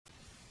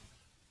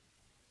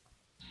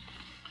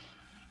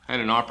I had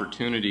an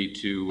opportunity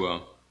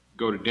to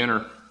go to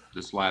dinner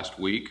this last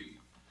week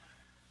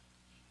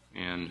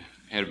and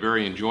had a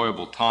very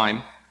enjoyable time.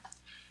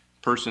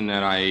 The person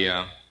that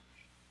I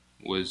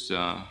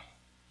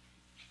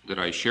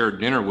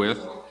shared dinner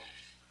with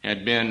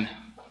had been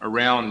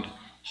around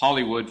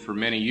Hollywood for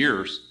many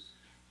years.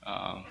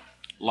 A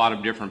lot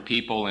of different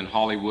people in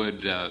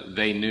Hollywood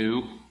they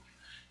knew,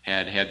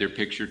 had had their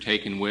picture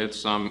taken with,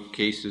 some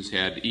cases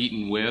had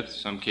eaten with,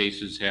 some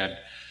cases had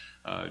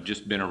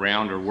just been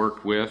around or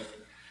worked with.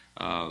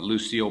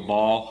 Lucille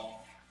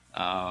Ball,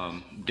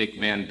 Dick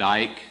Van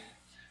Dyke,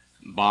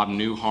 Bob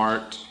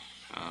Newhart,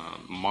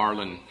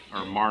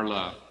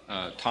 Marla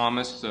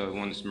Thomas, the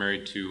one that's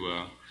married to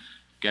a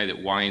guy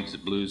that whines the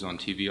blues on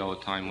TV all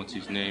the time. What's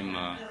his name?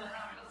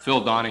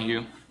 Phil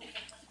Donahue.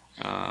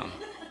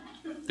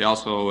 They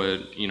also,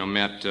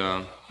 met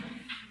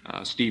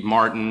Steve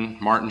Martin,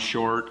 Martin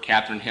Short,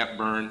 Katharine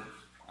Hepburn,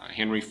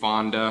 Henry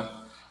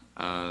Fonda,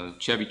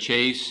 Chevy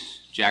Chase,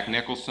 Jack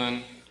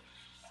Nicholson,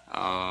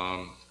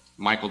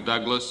 Michael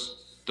Douglas,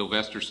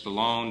 Sylvester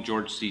Stallone,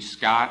 George C.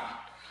 Scott,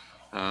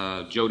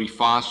 Jodie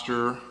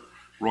Foster,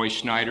 Roy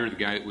Schneider, the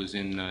guy that was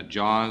in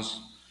Jaws,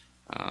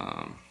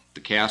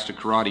 the cast of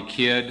Karate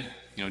Kid,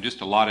 just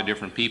a lot of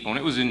different people. And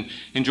it was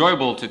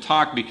enjoyable to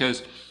talk,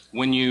 because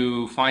when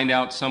you find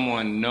out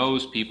someone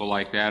knows people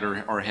like that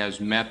or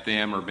has met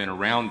them or been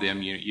around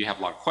them, you have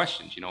a lot of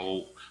questions.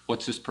 Well,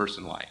 what's this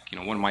person like?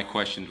 One of my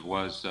questions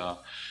was,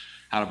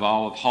 out of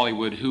all of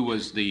Hollywood, who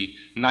was the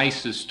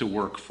nicest to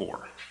work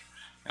for?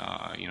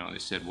 They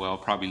said, well,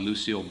 probably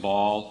Lucille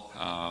Ball.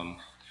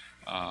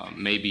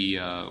 Maybe,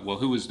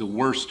 who was the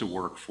worst to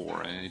work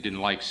for? And they didn't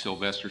like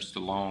Sylvester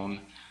Stallone.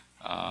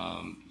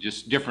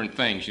 Just different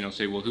things,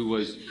 say, well, who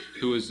was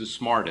the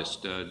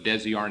smartest?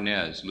 Desi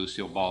Arnaz,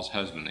 Lucille Ball's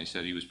husband. They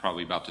said he was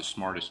probably about the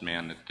smartest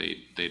man that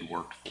they'd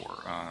worked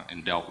for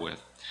and dealt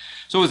with.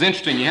 So it was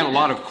interesting. You had a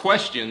lot of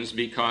questions,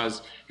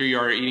 because here you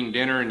are eating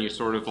dinner and you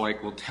sort of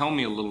like, well, tell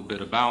me a little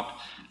bit about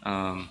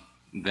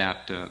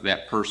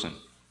that person.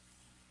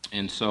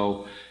 And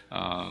so,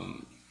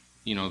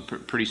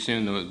 pretty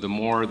soon the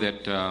more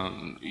that,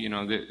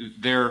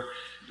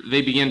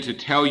 they begin to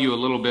tell you a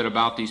little bit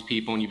about these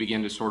people, and you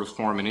begin to sort of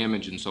form an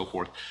image and so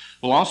forth.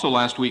 Well, also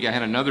last week I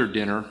had another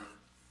dinner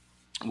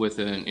with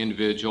an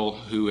individual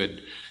who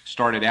had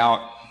started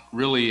out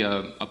really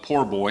a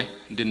poor boy,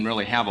 didn't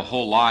really have a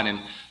whole lot, and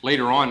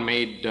later on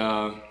made,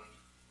 kind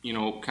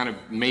of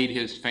made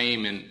his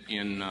fame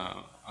in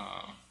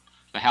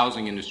the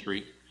housing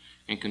industry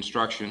and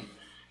construction,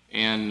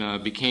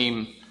 and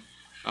became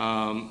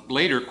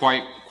later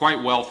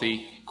quite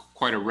wealthy.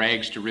 Quite a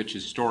rags to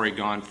riches story,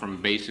 gone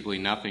from basically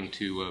nothing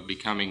to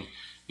becoming,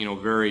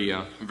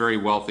 very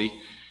wealthy.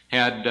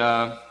 Had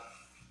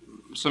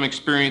some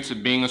experience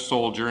of being a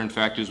soldier. In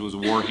fact, he was a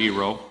war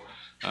hero,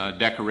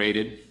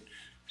 decorated.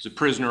 Was a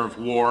prisoner of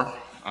war,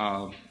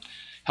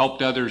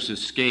 helped others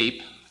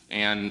escape,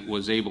 and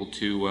was able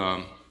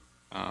to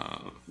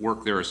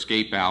work their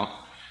escape out.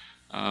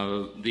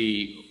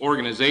 The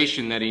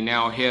organization that he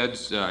now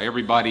heads,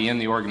 everybody in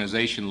the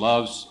organization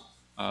loves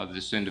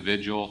this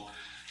individual.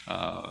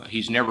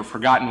 He's never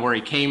forgotten where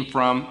he came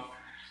from,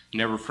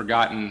 never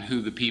forgotten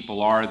who the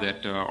people are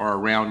that are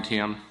around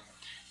him.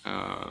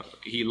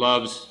 He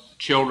loves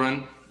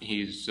children.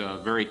 He's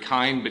very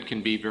kind, but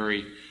can be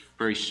very,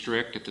 very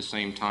strict at the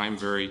same time,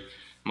 very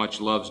much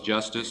loves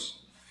justice,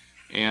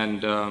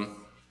 and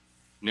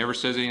never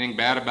says anything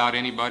bad about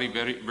anybody,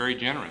 very, very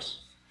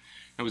generous.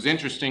 It was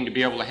interesting to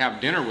be able to have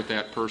dinner with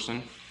that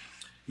person,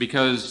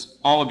 because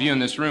all of you in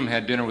this room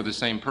had dinner with the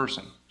same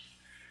person.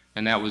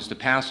 And that was the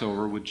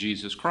Passover with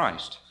Jesus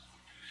Christ.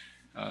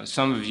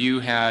 Some of you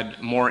had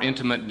more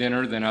intimate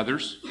dinner than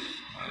others.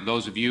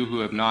 Those of you who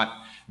have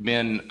not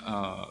been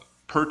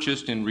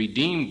purchased and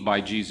redeemed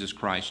by Jesus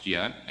Christ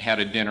yet had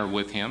a dinner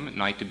with him, a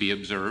night to be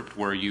observed,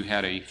 where you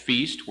had a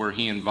feast where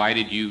he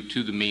invited you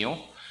to the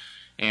meal.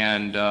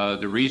 And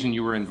the reason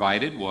you were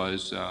invited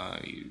was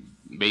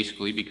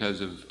basically because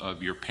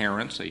of your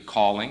parents, a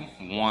calling.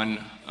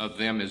 One of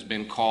them has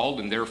been called,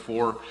 and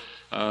therefore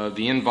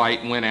the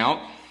invite went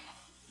out,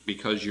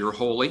 because you're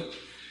holy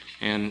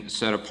and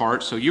set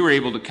apart. So you were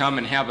able to come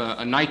and have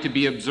a night to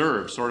be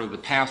observed, sort of the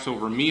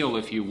Passover meal,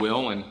 if you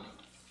will,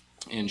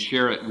 and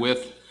share it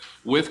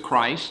with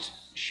Christ,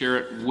 share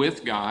it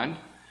with God.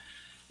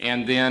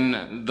 And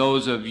then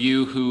those of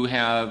you who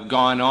have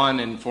gone on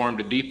and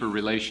formed a deeper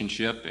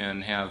relationship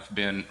and have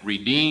been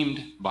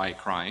redeemed by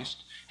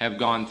Christ, have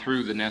gone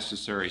through the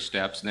necessary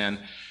steps, then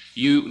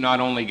you not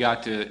only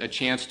got a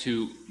chance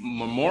to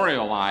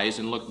memorialize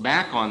and look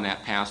back on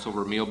that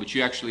Passover meal, but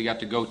you actually got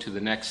to go to the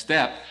next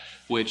step,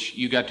 which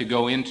you got to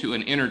go into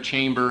an inner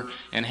chamber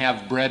and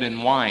have bread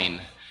and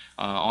wine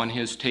on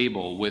his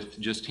table with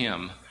just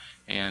him.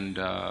 And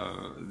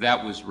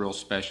that was real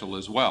special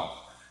as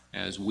well,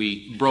 as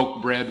we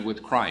broke bread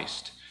with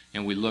Christ,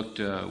 and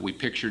we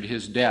pictured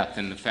his death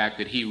and the fact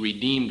that he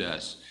redeemed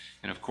us.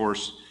 And of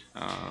course,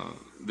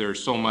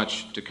 there's so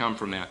much to come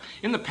from that.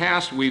 In the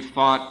past, we've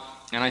thought,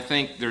 and I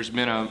think there's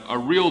been a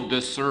real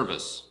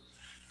disservice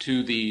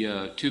to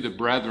the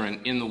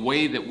brethren in the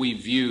way that we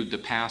viewed the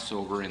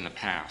Passover in the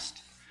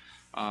past.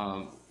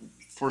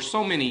 For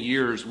so many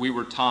years, we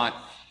were taught,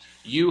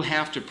 you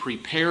have to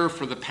prepare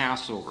for the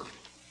Passover.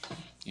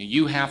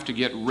 You have to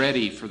get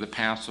ready for the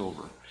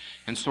Passover.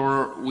 And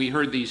so we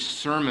heard these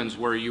sermons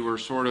where you were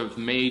sort of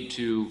made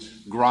to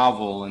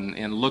grovel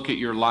and look at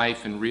your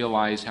life and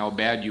realize how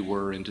bad you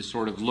were, and to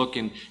sort of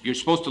you're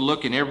supposed to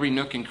look in every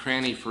nook and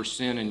cranny for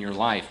sin in your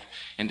life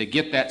and to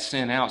get that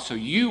sin out so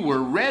you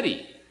were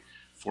ready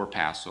for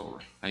Passover.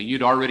 Now,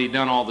 you'd already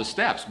done all the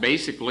steps.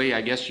 Basically, I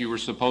guess you were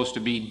supposed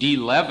to be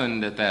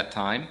de-leavened at that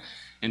time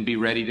and be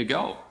ready to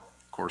go.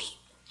 Of course,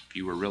 if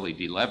you were really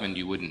de-leavened,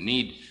 you wouldn't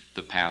need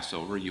the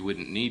Passover, you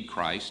wouldn't need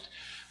Christ.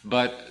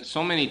 But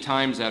so many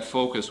times that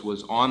focus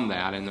was on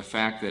that, and the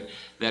fact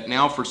that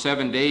now for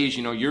 7 days,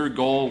 your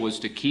goal was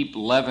to keep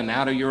leaven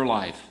out of your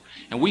life.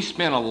 And we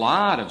spent a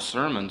lot of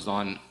sermons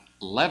on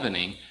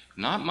leavening,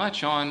 not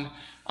much on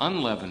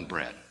unleavened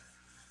bread.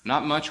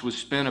 Not much was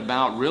spent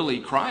about really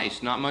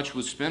Christ. Not much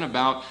was spent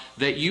about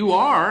that you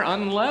are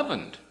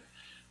unleavened.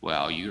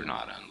 Well, you're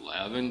not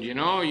unleavened,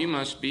 you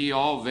must be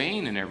all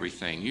vain and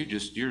everything.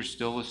 You're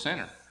still a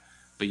sinner.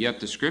 But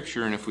yet the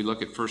Scripture, and if we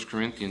look at 1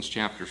 Corinthians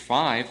chapter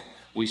 5,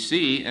 we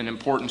see an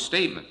important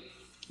statement.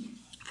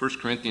 1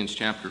 Corinthians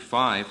chapter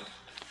 5,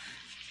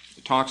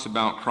 it talks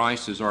about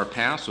Christ as our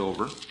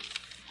Passover.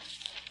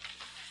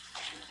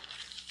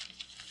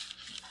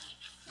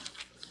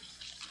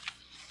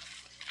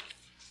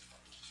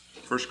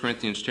 First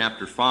Corinthians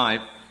chapter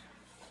 5,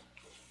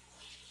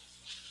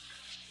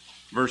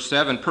 verse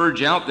 7,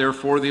 "Purge out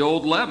therefore the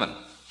old leaven,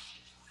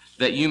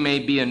 that you may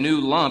be a new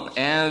lump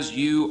as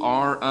you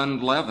are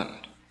unleavened."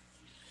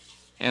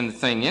 And the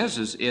thing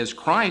is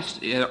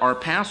Christ, our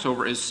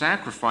Passover, is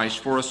sacrificed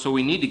for us, so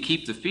we need to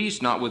keep the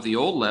feast not with the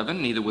old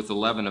leaven, neither with the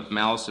leaven of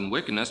malice and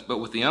wickedness, but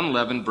with the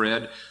unleavened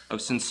bread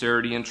of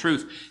sincerity and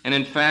truth. And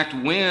in fact,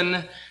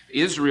 when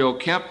Israel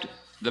kept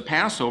the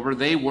Passover,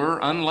 they were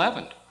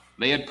unleavened.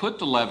 They had put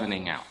the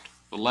leavening out.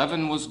 The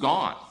leaven was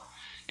gone.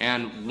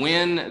 And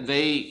when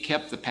they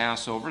kept the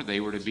Passover,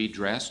 they were to be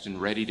dressed and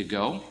ready to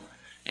go.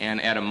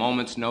 And at a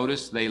moment's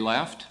notice, they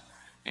left.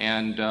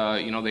 And,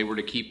 they were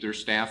to keep their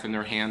staff in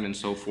their hand and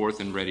so forth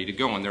and ready to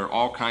go. And there are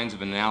all kinds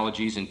of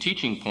analogies and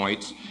teaching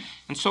points.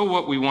 And so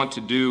what we want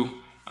to do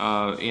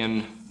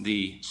in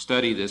the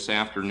study this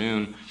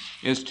afternoon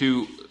is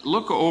to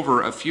look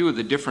over a few of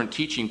the different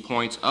teaching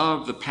points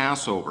of the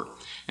Passover,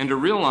 and to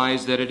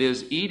realize that it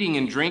is eating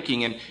and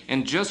drinking.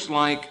 And just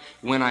like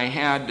when I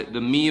had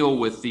the meal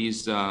with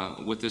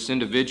this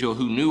individual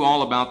who knew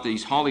all about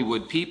these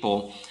Hollywood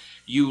people,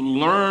 you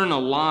learn a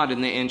lot,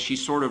 and she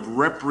sort of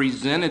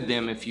represented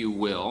them, if you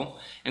will.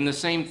 And the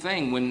same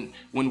thing,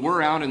 when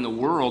we're out in the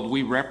world,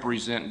 we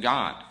represent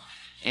God.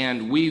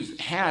 And we've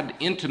had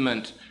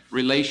intimate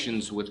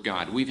relations with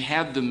God. We've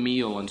had the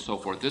meal and so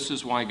forth. This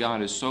is why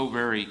God is so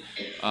very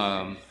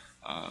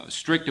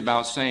strict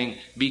about saying,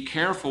 be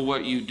careful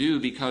what you do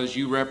because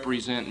you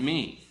represent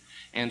me.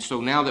 And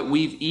so now that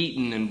we've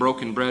eaten and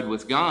broken bread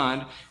with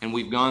God, and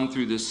we've gone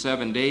through this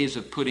 7 days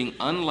of putting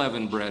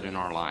unleavened bread in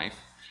our life,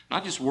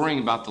 not just worrying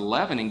about the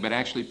leavening, but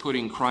actually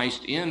putting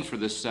Christ in for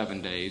this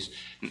 7 days,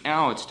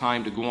 now it's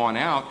time to go on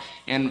out.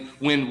 And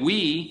when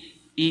we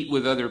eat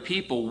with other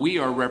people, we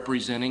are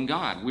representing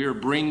God. We are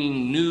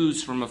bringing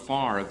news from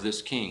afar of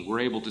this King.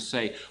 We're able to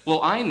say,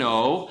 well, I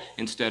know,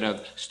 instead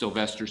of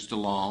Sylvester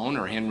Stallone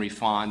or Henry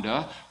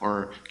Fonda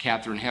or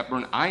Katharine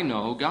Hepburn, I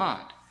know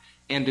God.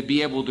 And to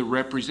be able to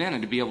represent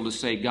and to be able to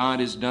say, God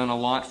has done a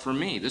lot for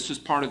me. This is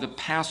part of the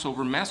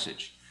Passover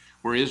message,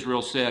 where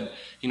Israel said,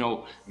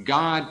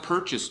 God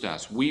purchased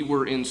us. We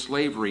were in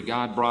slavery.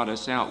 God brought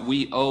us out.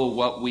 We owe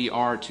what we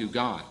are to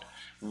God.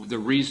 The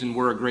reason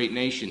we're a great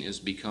nation is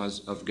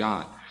because of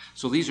God.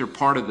 So these are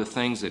part of the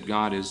things that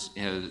God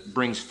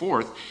brings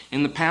forth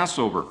in the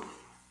Passover.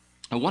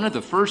 And one of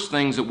the first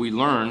things that we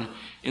learn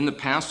in the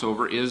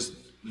Passover is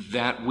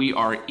that we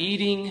are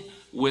eating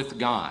with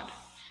God.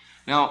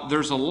 Now,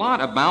 there's a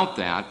lot about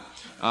that.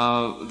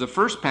 The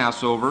first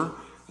Passover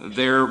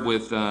there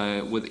with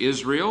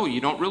Israel, you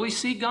don't really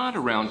see God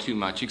around too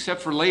much,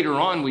 except for later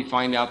on we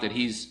find out that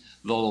he's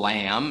the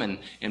Lamb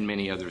and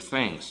many other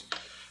things.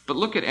 But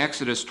look at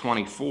Exodus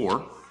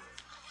 24.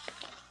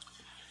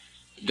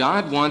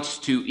 God wants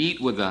to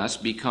eat with us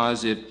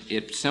because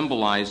it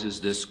symbolizes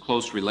this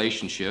close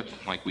relationship.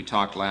 Like we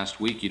talked last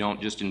week, you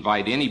don't just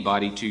invite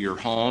anybody to your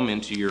home,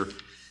 into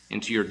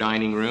your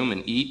dining room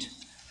and eat.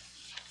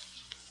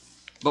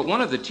 But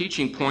one of the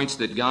teaching points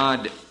that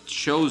God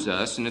shows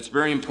us, and it's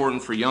very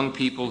important for young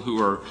people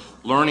who are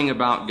learning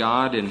about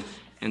God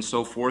and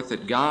so forth,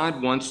 that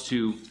God wants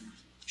to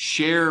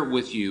share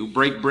with you,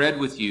 break bread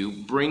with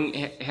you,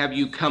 have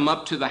you come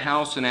up to the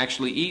house and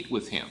actually eat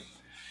with him.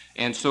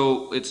 And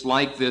so it's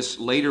like this,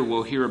 later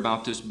we'll hear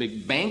about this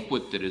big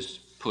banquet that is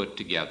put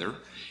together,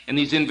 and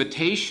these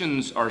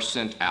invitations are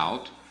sent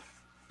out,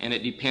 and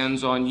it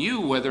depends on you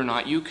whether or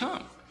not you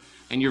come.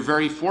 And you're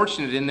very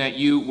fortunate in that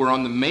you were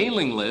on the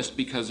mailing list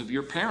because of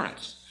your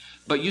parents.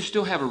 But you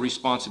still have a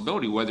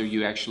responsibility whether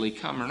you actually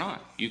come or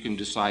not. You can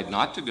decide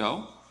not to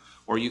go,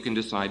 or you can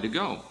decide to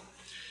go.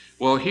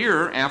 Well,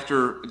 here,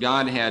 after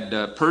God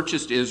had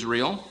purchased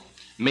Israel,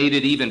 made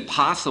it even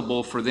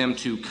possible for them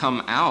to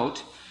come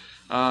out,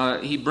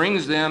 he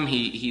brings them,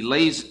 he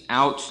lays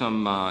out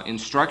some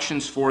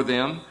instructions for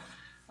them,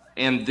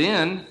 and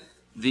then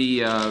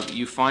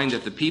you find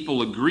that the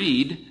people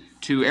agreed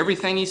to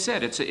everything he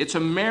said. It's a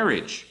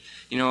marriage.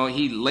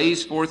 He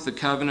lays forth the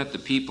covenant, the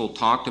people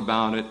talked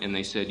about it, and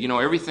they said,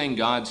 everything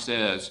God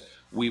says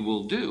we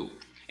will do.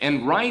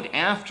 And right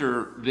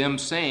after them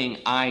saying,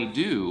 I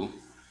do,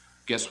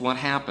 guess what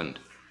happened?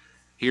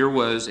 Here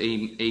was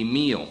a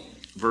meal.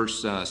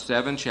 Verse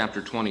 7,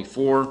 chapter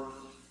 24.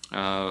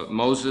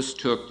 Moses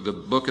took the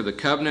book of the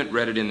covenant,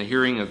 read it in the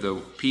hearing of the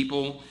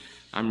people.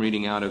 I'm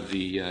reading out of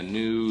the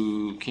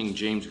New King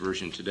James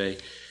Version today.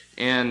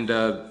 And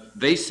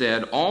they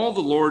said, all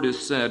the Lord has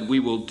said, we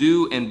will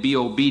do and be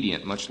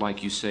obedient. Much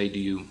like you say, do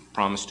you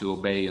promise to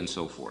obey, and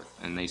so forth.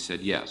 And they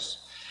said, yes.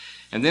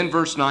 And then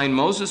verse 9,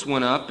 Moses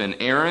went up, and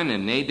Aaron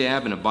and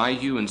Nadab and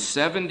Abihu and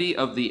 70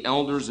 of the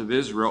elders of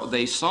Israel.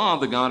 They saw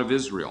the God of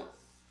Israel.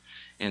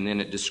 And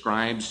then it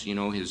describes,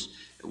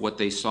 what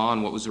they saw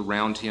and what was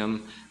around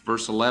him.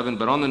 Verse 11,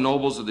 but on the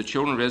nobles of the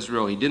children of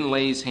Israel he didn't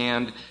lay his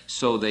hand,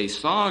 so they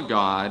saw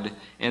God,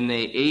 and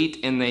they ate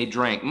and they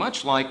drank.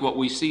 Much like what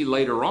we see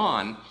later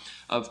on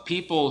of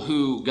people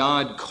who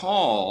God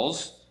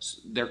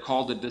calls, they're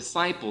called the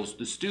disciples,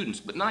 the students,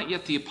 but not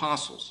yet the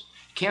apostles.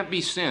 Can't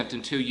be sent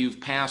until you've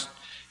passed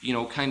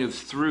kind of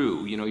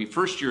through.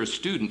 First you're a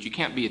student, you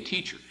can't be a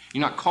teacher.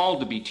 You're not called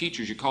to be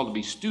teachers, you're called to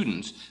be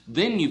students.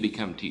 Then you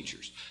become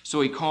teachers. So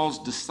he calls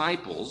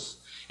disciples,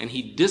 and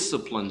he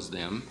disciplines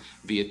them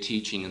via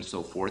teaching and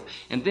so forth.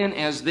 And then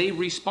as they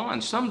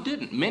respond, some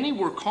didn't. Many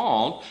were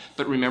called,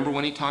 but remember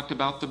when he talked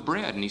about the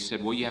bread, and he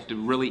said, well, you have to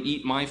really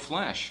eat my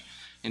flesh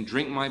and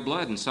drink my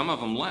blood. And some of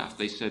them left.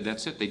 They said,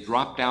 that's it. They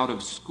dropped out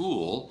of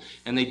school,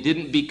 and they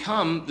didn't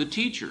become the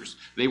teachers.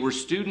 They were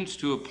students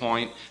to a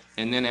point,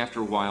 and then after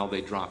a while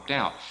they dropped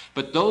out.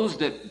 But those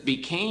that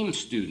became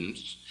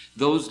students,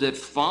 those that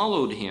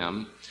followed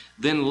him,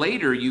 then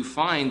later you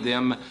find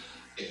them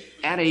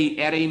at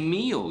a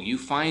meal. You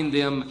find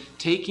them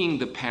taking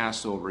the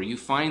Passover. You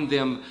find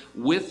them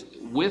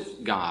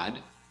with God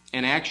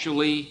and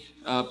actually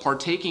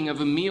partaking of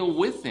a meal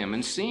with him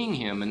and seeing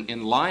him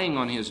and lying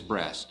on his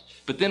breast.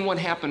 But then what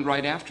happened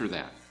right after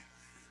that?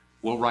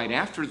 Well, right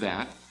after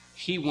that,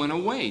 he went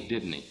away,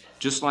 didn't he?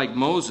 Just like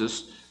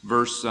Moses,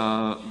 verse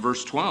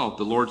 12,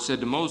 the Lord said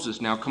to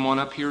Moses, now come on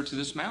up here to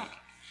this mountain.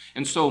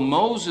 And so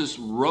Moses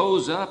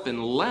rose up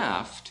and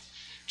left,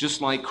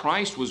 just like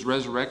Christ was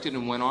resurrected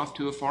and went off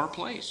to a far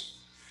place.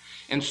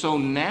 And so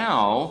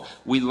now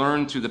we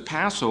learn through the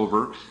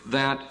Passover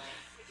that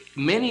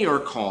many are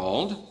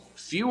called,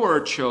 few are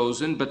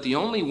chosen, but the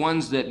only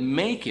ones that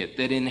make it,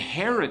 that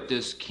inherit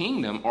this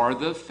kingdom, are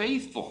the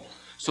faithful.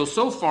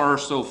 So far,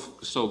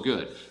 so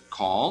good.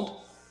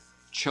 Called,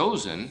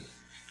 chosen.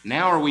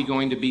 Now are we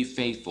going to be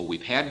faithful?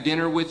 We've had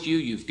dinner with you.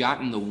 You've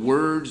gotten the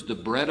words, the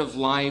bread of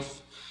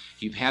life.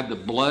 You've had the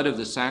blood of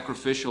the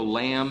sacrificial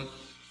lamb.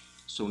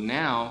 So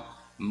now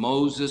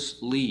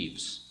Moses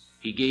leaves.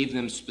 He gave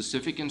them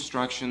specific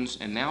instructions,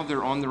 and now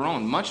they're on their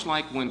own, much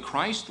like when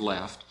Christ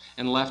left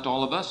and left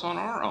all of us on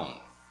our own.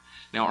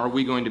 Now, are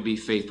we going to be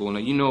faithful? Now,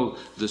 you know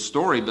the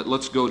story, but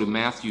let's go to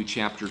Matthew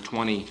chapter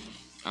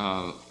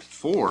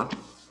 24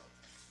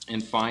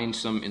 and find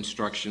some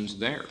instructions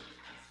there.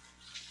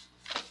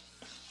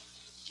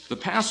 The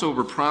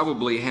Passover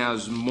probably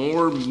has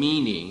more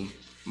meaning,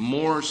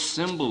 more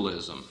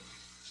symbolism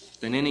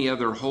than any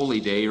other holy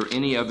day or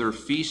any other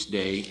feast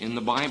day in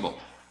the Bible.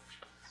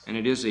 And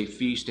it is a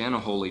feast and a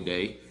holy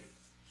day,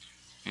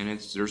 and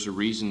there's a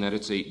reason that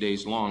it's 8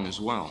 days long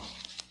as well.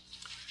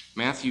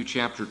 Matthew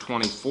chapter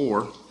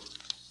 24.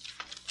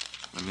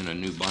 I'm in a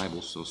new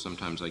Bible, so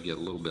sometimes I get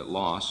a little bit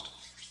lost.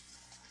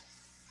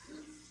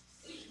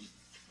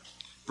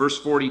 Verse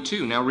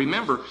 42. Now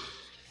remember,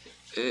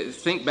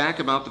 think back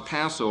about the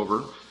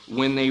Passover.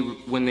 When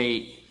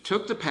they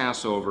took the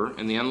Passover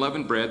and the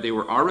unleavened bread, they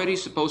were already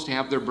supposed to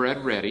have their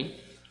bread ready.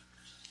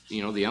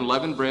 You know, the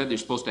unleavened bread, they're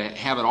supposed to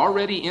have it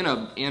already in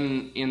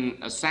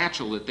a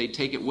satchel that they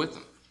take it with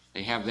them.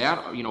 They have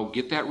that,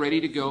 get that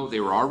ready to go. They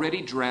were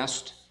already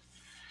dressed.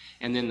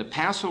 And then the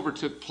Passover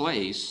took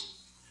place.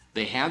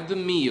 They had the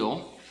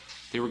meal.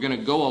 They were going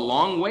to go a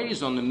long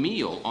ways on the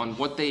meal, on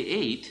what they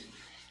ate.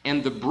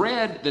 And the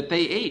bread that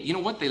they ate, you know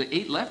what? They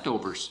ate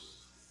leftovers.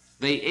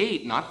 They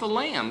ate, not the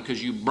lamb,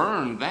 because you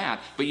burned that,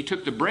 but you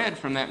took the bread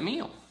from that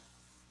meal.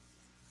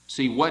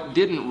 See, what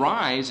didn't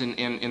rise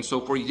and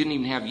so forth, you didn't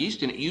even have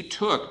yeast in it. You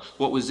took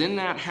what was in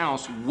that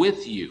house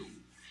with you.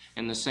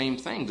 And the same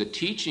thing, the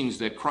teachings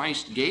that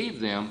Christ gave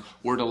them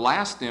were to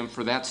last them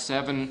for that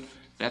seven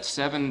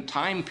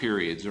time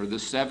periods, or the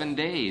 7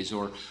 days,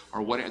 or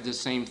whatever, the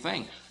same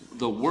thing.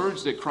 The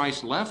words that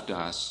Christ left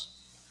us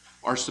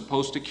are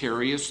supposed to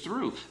carry us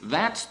through.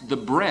 That's the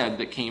bread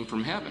that came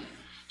from heaven.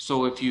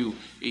 So if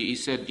he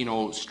said,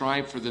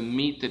 strive for the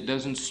meat that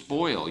doesn't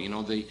spoil,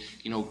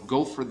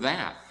 go for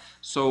that.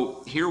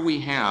 So here we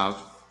have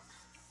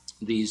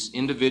these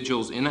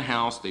individuals in a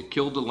house. They've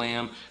killed the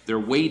lamb. They're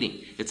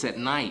waiting. It's at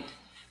night.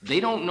 They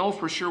don't know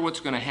for sure what's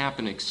going to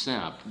happen,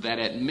 except that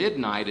at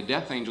midnight a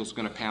death angel is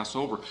going to pass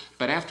over.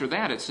 But after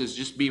that, it says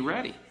just be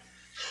ready.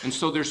 And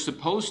so they're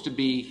supposed to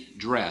be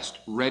dressed,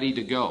 ready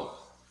to go.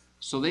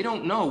 So they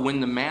don't know when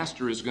the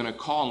master is going to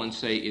call and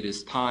say it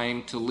is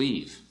time to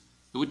leave.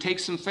 It would take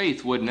some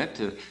faith, wouldn't it,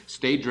 to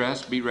stay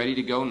dressed, be ready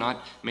to go,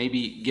 not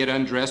maybe get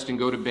undressed and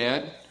go to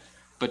bed,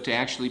 but to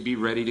actually be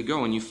ready to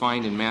go. And you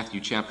find in Matthew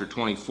chapter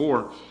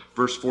 24,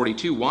 verse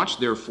 42, watch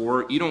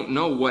therefore, you don't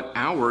know what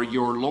hour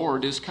your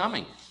Lord is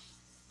coming.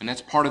 And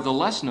that's part of the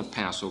lesson of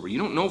Passover. You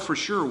don't know for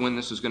sure when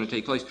this is going to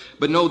take place.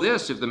 But know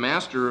this, if the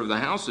master of the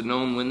house had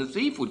known when the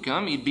thief would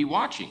come, he'd be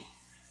watching.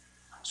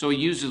 So he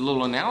uses a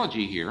little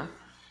analogy here.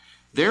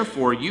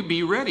 Therefore, you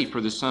be ready, for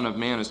the Son of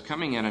Man is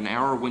coming at an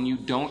hour when you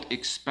don't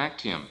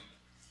expect him.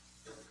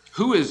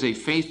 Who is a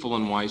faithful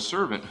and wise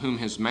servant, whom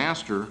his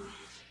master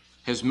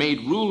has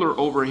made ruler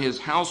over his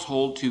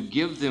household to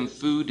give them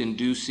food in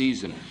due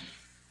season?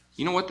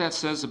 You know what that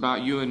says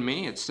about you and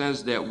me? It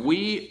says that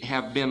we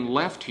have been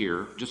left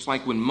here, just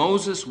like when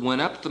Moses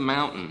went up the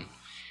mountain,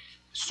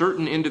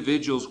 certain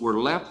individuals were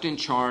left in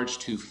charge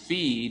to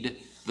feed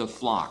the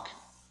flock.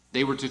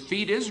 They were to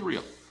feed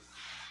Israel.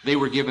 They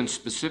were given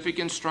specific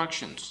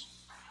instructions.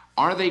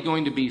 Are they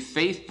going to be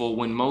faithful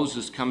when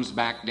Moses comes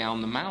back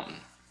down the mountain?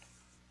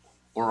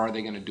 Or are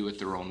they going to do it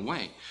their own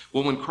way?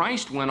 Well, when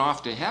Christ went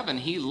off to heaven,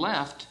 he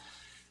left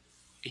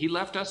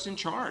us in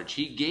charge.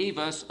 He gave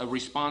us a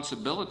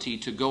responsibility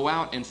to go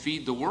out and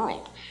feed the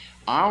world.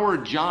 Our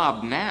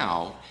job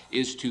now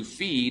is to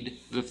feed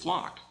the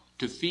flock,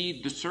 to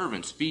feed the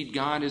servants. Feed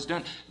God is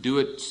done. Do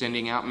it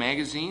sending out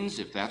magazines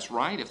if that's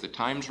right, if the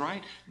time's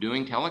right.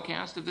 Doing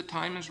telecast if the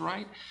time is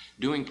right.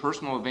 Doing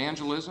personal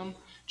evangelism.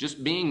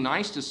 Just being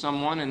nice to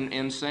someone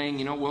and saying,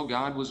 you know, well,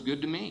 God was good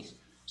to me.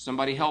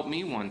 Somebody helped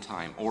me one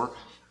time. Or,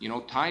 you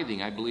know,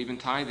 tithing. I believe in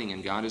tithing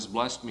and God has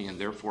blessed me and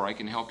therefore I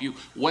can help you.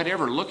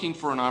 Whatever, looking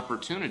for an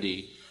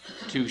opportunity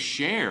to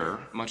share,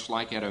 much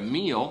like at a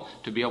meal,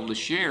 to be able to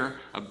share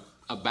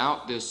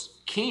about this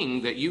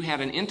king that you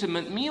had an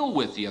intimate meal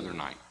with the other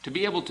night. To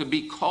be able to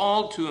be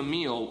called to a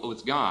meal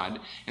with God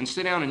and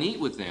sit down and eat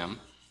with them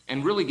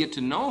and really get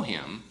to know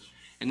him,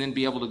 and then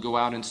be able to go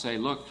out and say,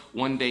 look,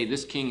 one day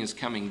this king is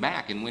coming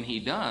back, and when he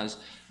does,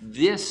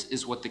 this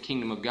is what the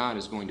kingdom of God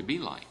is going to be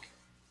like.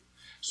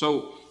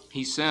 So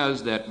he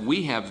says that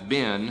we have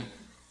been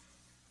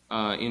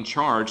in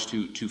charge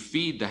to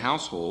feed the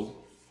household.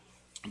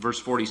 Verse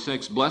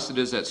 46, blessed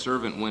is that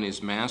servant when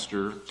his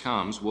master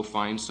comes will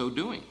find so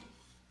doing.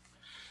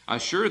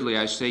 Assuredly,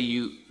 I say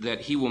you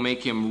that he will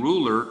make him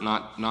ruler,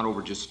 not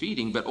over just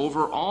feeding, but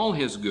over all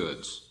his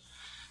goods.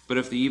 But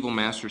if the evil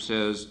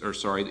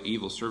the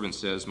evil servant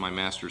says, my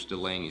master's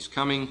delaying his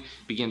coming,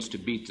 begins to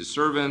beat the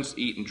servants,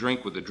 eat and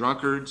drink with the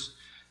drunkards,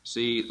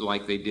 see,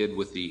 like they did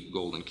with the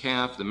golden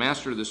calf, the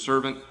master of the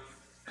servant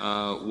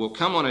will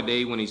come on a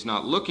day when he's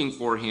not looking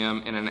for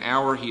him, and an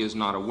hour he is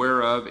not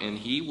aware of, and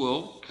he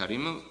will cut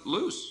him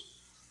loose.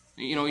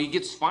 You know, he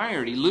gets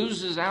fired. He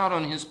loses out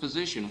on his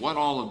position. What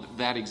all of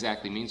that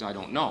exactly means, I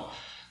don't know.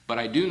 But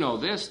I do know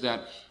this,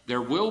 that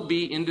there will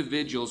be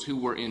individuals who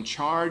were in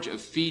charge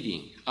of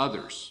feeding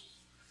others,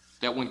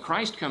 that when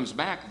Christ comes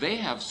back, they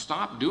have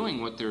stopped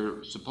doing what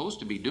they're supposed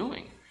to be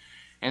doing.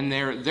 And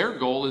their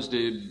goal is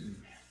to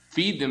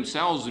feed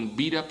themselves and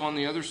beat up on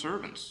the other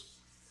servants.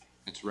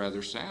 It's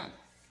rather sad.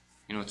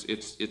 You know,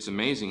 it's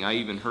amazing. I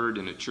even heard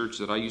in a church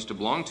that I used to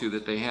belong to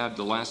that they had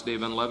the last day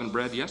of unleavened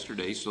bread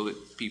yesterday so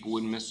that people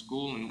wouldn't miss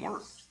school and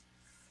work.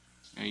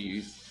 And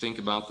you think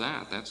about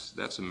that.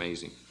 That's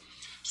amazing.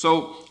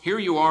 So here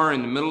you are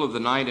in the middle of the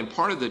night, and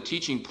part of the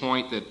teaching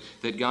point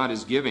that God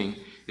is giving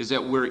is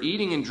that we're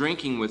eating and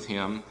drinking with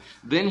him.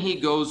 Then he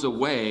goes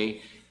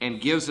away and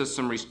gives us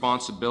some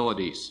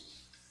responsibilities.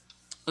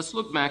 Let's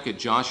look back at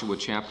Joshua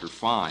chapter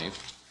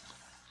 5.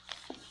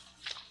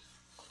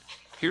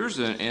 Here's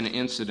an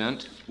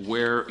incident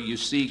where you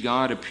see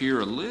God appear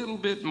a little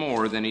bit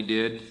more than he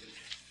did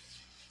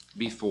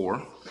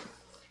before.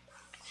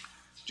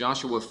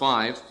 Joshua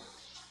 5.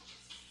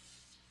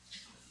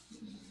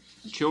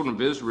 The children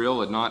of Israel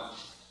had not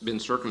been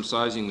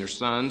circumcising their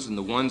sons, and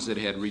the ones that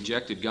had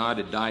rejected God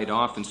had died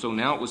off, and so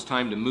now it was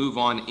time to move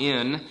on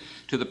in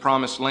to the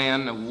promised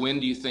land. When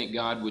do you think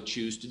God would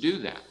choose to do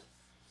that?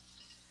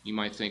 You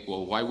might think,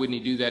 well, why wouldn't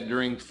he do that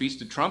during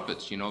Feast of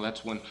Trumpets? You know,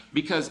 that's when,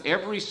 because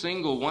every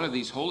single one of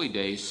these holy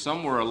days,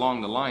 somewhere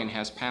along the line,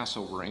 has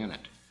Passover in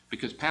it,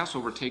 because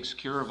Passover takes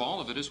care of all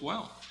of it as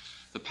well.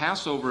 The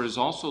Passover is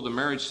also the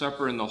marriage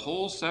supper in the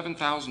whole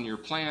 7,000-year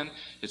plan.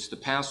 It's the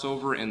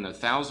Passover in the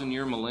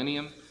 1,000-year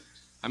millennium.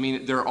 I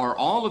mean, there are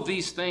all of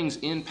these things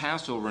in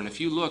Passover, and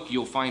if you look,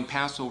 you'll find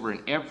Passover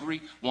in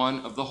every one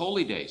of the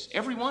holy days,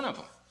 every one of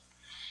them.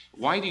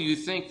 Why do you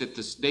think that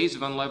the days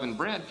of unleavened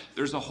bread,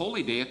 there's a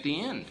holy day at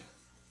the end?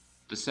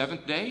 The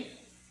seventh day?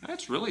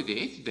 That's really the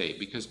eighth day,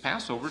 because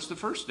Passover is the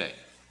first day.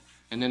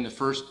 And then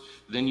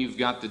then you've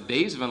got the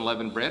days of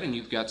unleavened bread, and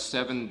you've got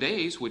 7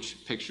 days,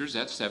 which pictures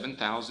that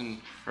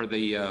 7,000, or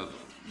the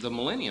the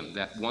millennium,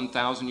 that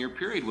 1,000-year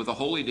period with a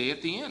holy day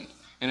at the end.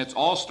 And it's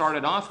all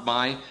started off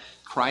by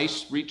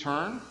Christ's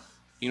return,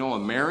 a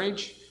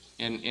marriage.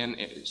 And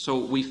so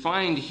we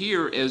find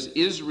here, as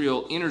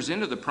Israel enters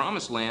into the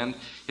promised land,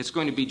 it's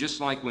going to be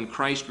just like when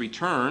Christ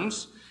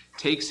returns,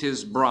 takes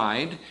his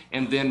bride,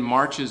 and then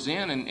marches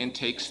in and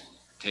takes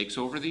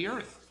over the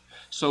earth.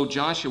 So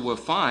Joshua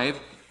 5,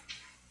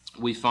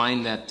 we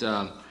find that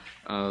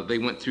they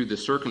went through the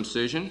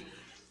circumcision.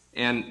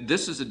 And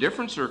this is a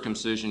different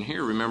circumcision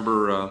here.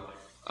 Remember,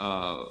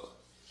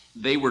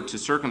 they were to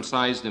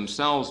circumcise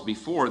themselves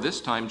before.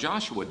 This time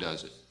Joshua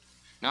does it.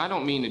 Now, I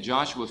don't mean that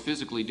Joshua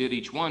physically did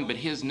each one, but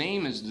his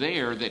name is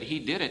there that he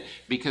did it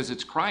because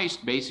it's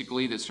Christ,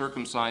 basically, that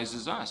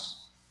circumcises us.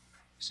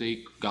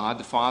 See, God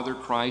the Father,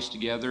 Christ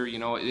together,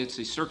 it's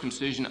a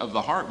circumcision of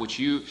the heart, which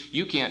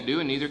you can't do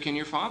and neither can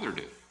your Father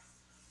do.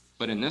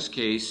 But in this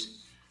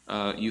case,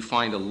 you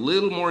find a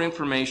little more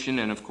information,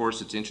 and of course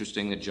it's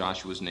interesting that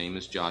Joshua's name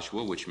is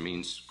Joshua, which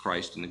means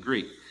Christ in the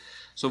Greek.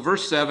 So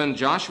verse 7,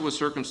 Joshua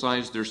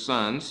circumcised their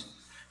sons,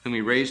 whom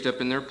he raised up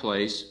in their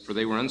place, for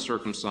they were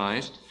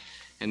uncircumcised.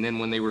 And then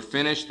when they were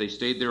finished, they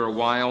stayed there a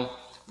while.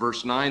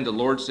 Verse 9, the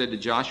Lord said to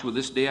Joshua,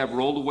 this day I've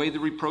rolled away the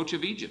reproach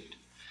of Egypt.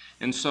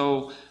 And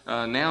so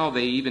now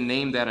they even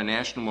named that a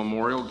national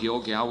memorial,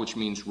 Gilgal, which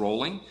means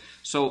rolling.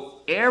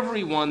 So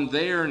everyone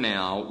there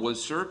now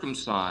was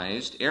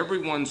circumcised.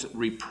 Everyone's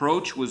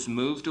reproach was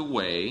moved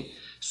away.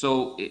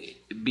 So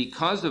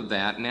because of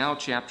that, now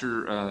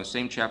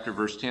same chapter,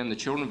 verse 10, the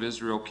children of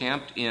Israel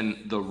camped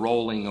in the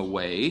rolling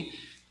away,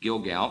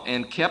 Gilgal,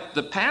 and kept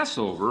the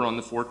Passover on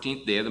the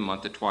 14th day of the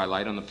month at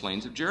twilight on the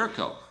plains of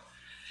Jericho.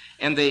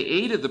 And they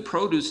ate of the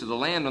produce of the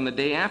land on the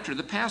day after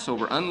the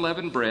Passover,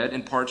 unleavened bread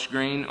and parched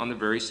grain on the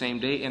very same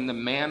day, and the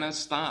manna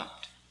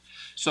stopped.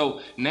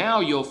 So now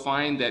you'll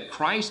find that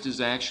Christ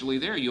is actually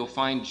there. You'll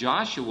find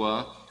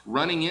Joshua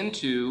running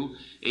into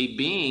a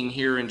being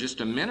here in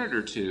just a minute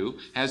or two,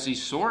 has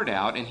his sword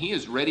out, and he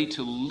is ready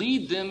to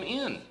lead them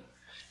in.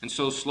 And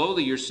so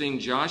slowly you're seeing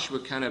Joshua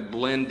kind of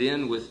blend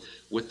in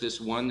with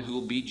this one who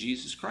will be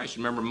Jesus Christ.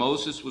 Remember,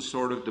 Moses was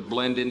sort of to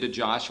blend into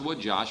Joshua.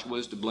 Joshua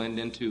is to blend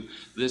into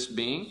this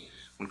being.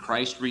 When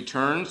Christ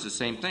returns, the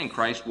same thing.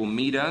 Christ will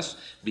meet us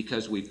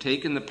because we've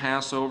taken the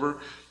Passover.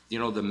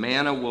 The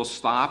manna will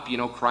stop.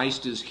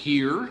 Christ is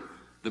here.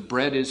 The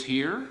bread is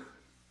here.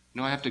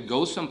 I have to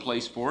go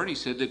someplace for it. He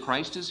said that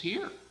Christ is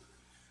here.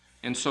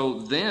 And so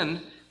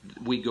then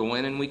we go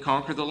in and we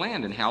conquer the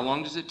land. And how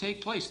long does it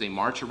take place? They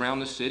march around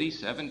the city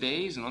 7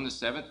 days, and on the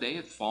 7th day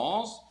it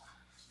falls.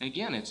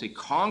 Again, it's a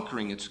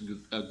conquering, it's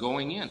a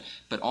going in.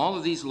 But all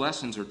of these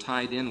lessons are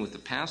tied in with the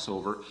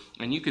Passover,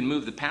 and you can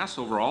move the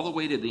Passover all the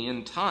way to the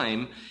end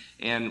time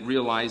and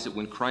realize that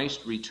when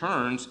Christ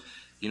returns,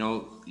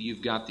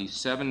 you've got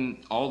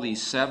all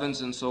these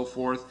sevens and so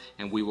forth,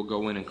 and we will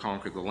go in and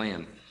conquer the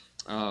land.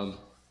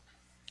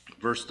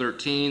 Verse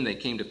 13, they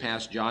came to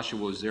pass,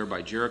 Joshua was there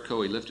by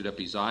Jericho. He lifted up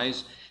his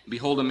eyes.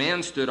 Behold, a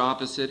man stood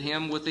opposite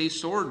him with a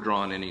sword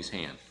drawn in his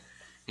hand.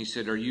 He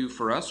said, are you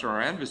for us or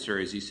our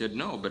adversaries? He said,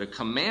 no, but a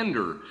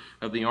commander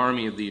of the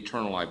army of the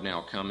eternal I've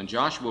now come. And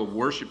Joshua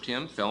worshipped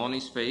him, fell on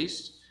his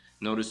face.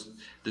 Notice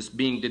this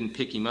being didn't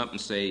pick him up and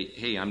say,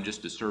 hey, I'm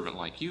just a servant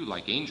like you,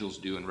 like angels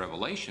do in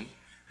Revelation,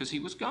 because he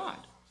was God.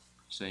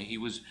 Say he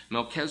was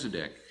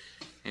Melchizedek.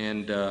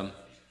 And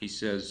he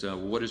says,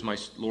 what does my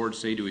Lord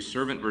say to his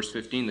servant? Verse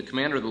 15, the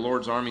commander of the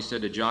Lord's army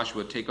said to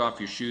Joshua, take off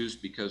your shoes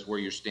because where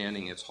you're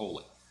standing, it's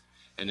holy.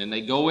 And then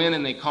they go in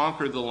and they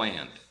conquer the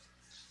land.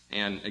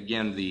 And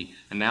again, the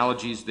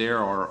analogies there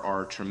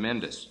are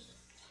tremendous.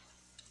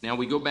 Now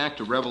we go back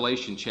to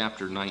Revelation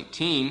chapter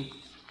 19,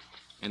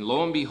 and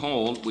lo and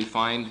behold, we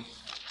find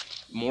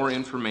more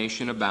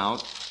information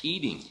about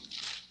eating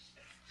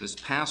this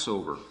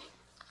Passover.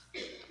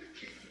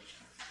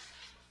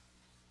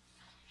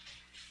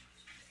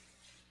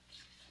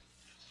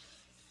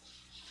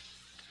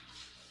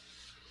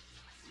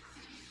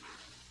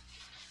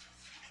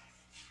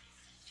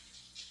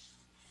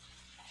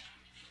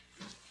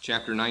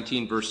 Chapter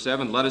 19, verse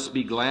 7, let us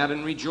be glad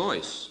and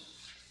rejoice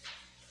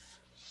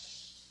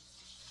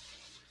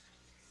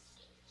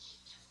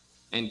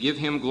and give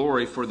him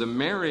glory, for the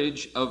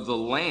marriage of the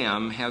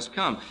Lamb has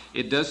come.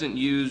 It doesn't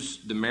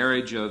use the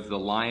marriage of the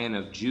Lion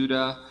of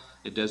Judah.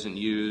 It doesn't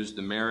use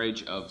the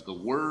marriage of the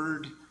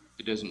Word.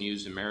 It doesn't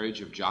use the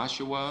marriage of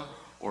Joshua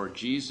or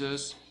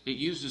Jesus. It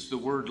uses the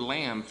word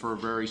Lamb for a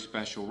very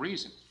special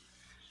reason.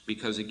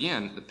 Because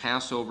again, the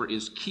Passover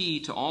is key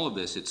to all of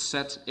this. It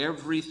sets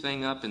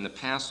everything up, and the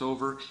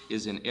Passover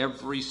is in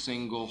every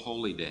single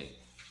holy day.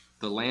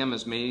 The Lamb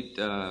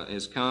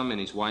has come, and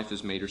his wife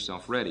has made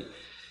herself ready.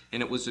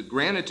 And it was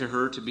granted to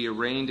her to be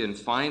arrayed in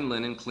fine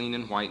linen, clean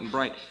and white and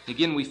bright.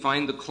 Again, we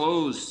find the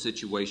clothes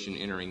situation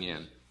entering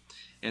in.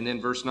 And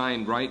then verse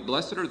 9, right,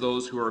 blessed are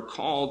those who are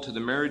called to the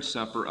marriage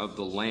supper of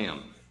the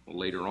Lamb. Well,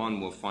 later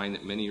on, we'll find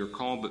that many are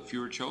called, but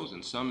few are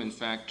chosen. Some, in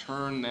fact,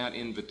 turn that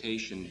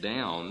invitation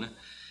down.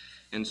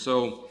 And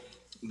so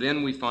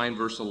then we find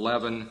verse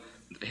 11,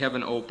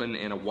 heaven opened,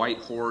 and a white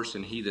horse,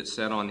 and he that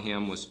sat on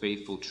him was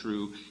faithful,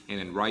 true, and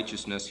in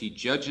righteousness. He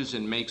judges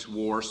and makes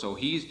war. So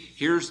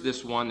here's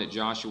this one that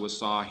Joshua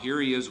saw. Here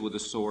he is with a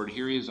sword.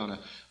 Here he is on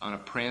a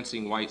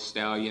prancing white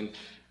stallion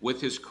with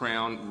his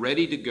crown,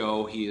 ready to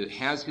go. He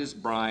has his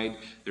bride.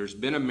 There's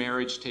been a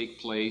marriage take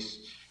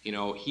place.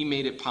 He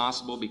made it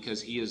possible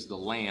because he is the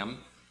Lamb.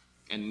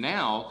 And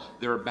now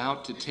they're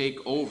about to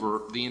take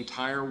over the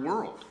entire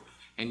world.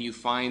 And you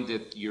find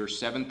that your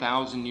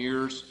 7,000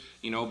 years,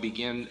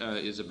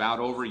 is about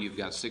over. You've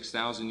got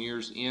 6,000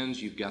 years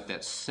ends. You've got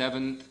that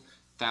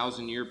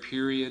 7,000 year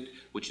period,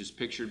 which is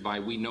pictured by,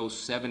 we know,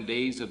 7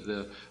 days of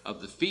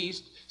the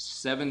feast,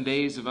 7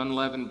 days of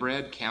unleavened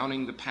bread,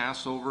 counting the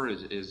Passover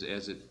as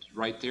it's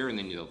right there, and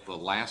then the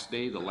last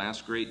day, the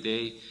last great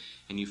day,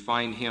 and you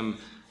find him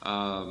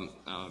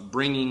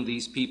bringing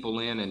these people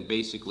in and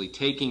basically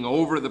taking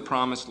over the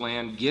promised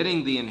land,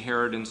 getting the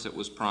inheritance that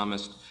was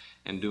promised,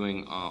 and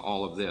doing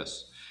all of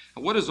this.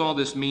 Now, what does all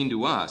this mean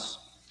to us?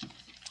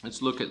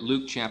 Let's look at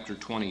Luke chapter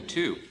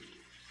 22,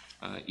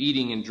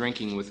 eating and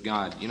drinking with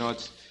God.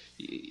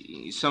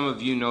 Some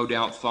of you no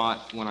doubt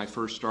thought when I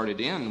first started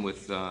in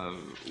with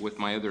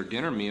my other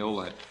dinner meal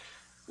that,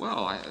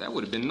 that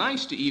would have been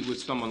nice to eat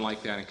with someone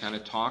like that and kind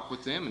of talk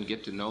with them and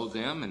get to know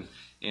them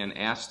and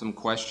ask them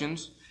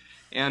questions.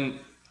 And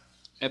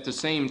at the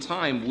same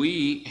time,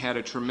 we had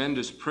a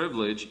tremendous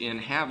privilege in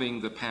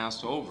having the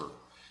Passover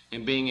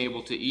and being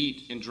able to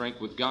eat and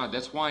drink with God.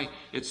 That's why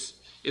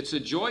it's a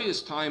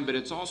joyous time, but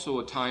it's also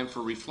a time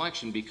for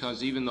reflection,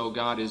 because even though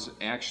God is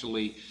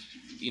actually,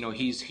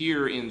 he's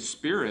here in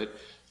spirit,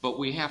 but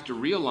we have to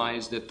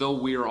realize that though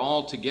we are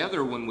all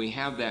together when we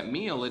have that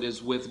meal, it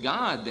is with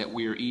God that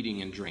we are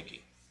eating and drinking.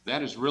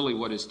 That is really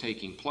what is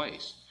taking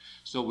place.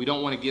 So we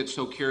don't want to get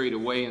so carried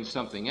away in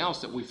something else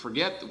that we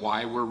forget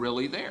why we're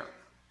really there.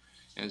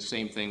 And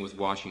same thing with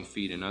washing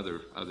feet and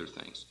other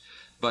things.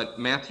 But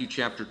Matthew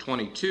chapter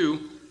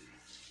 22,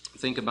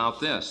 think about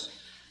this.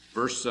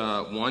 Verse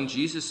 1,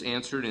 Jesus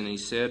answered and he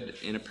said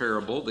in a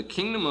parable, "The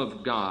kingdom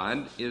of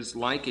God is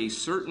like a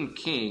certain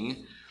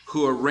king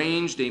who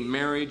arranged a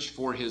marriage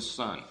for his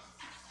son."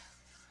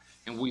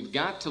 And we've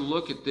got to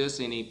look at this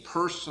in a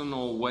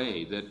personal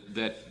way,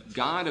 that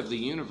God of the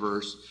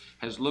universe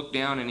has looked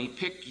down and he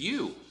picked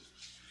you.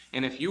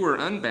 And if you were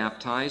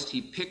unbaptized,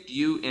 he picked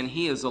you and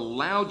he has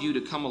allowed you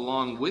to come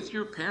along with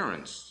your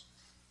parents.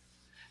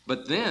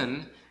 But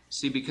then,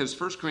 see, because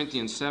 1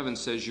 Corinthians 7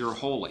 says you're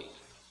holy.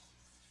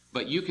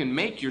 But you can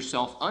make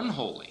yourself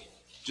unholy.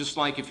 Just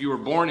like if you were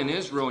born in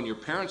Israel and your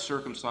parents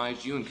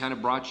circumcised you and kind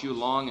of brought you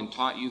along and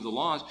taught you the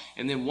laws,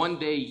 and then one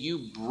day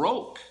you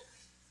broke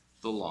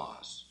the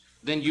laws,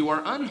 then you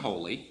are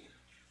unholy,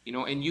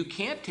 and you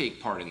can't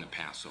take part in the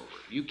Passover.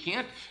 You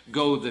can't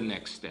go the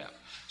next step.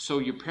 So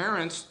your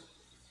parents'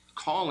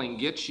 calling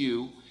gets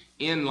you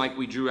in, like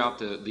we drew out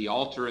the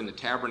altar and the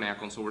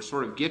tabernacle, and so we're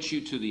sort of gets you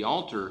to the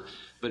altar.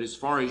 But as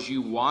far as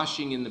you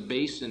washing in the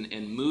basin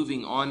and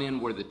moving on in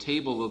where the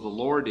table of the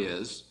Lord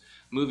is,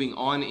 moving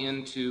on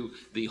into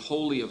the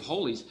Holy of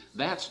Holies,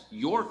 that's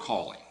your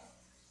calling.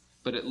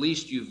 But at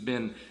least you've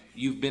been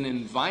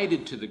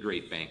invited to the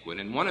great banquet.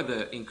 And one of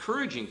the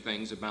encouraging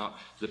things about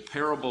the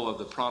parable of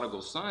the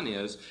prodigal son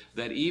is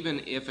that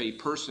even if a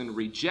person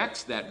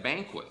rejects that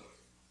banquet,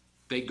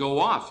 they go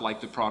off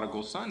like the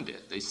prodigal son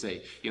did. They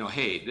say,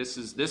 hey, this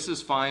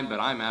is fine,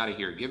 but I'm out of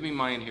here. Give me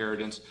my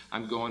inheritance.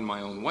 I'm going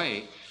my own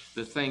way.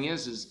 The thing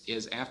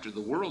is after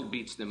the world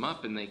beats them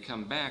up and they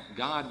come back,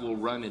 God will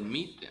run and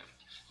meet them.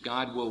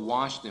 God will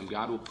wash them.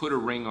 God will put a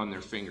ring on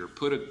their finger,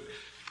 put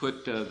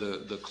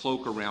the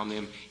cloak around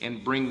them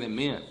and bring them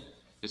in.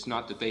 It's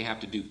not that they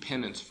have to do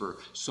penance for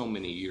so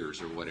many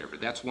years or whatever.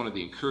 That's one of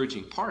the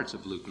encouraging parts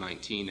of Luke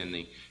 19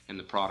 and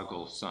the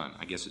prodigal son.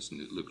 I guess it's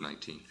Luke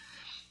 19.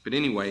 But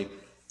anyway,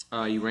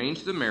 he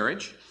arranged the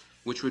marriage,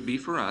 which would be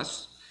for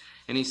us.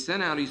 And he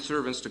sent out his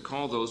servants to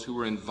call those who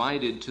were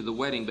invited to the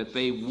wedding, but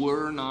they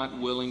were not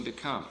willing to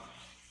come.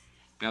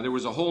 Now, there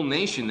was a whole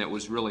nation that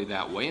was really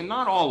that way, and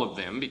not all of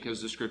them,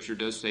 because the scripture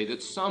does say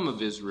that some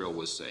of Israel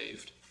was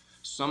saved.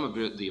 Some of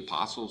the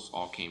apostles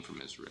all came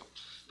from Israel.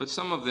 But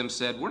some of them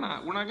said, we're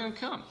not going to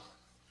come.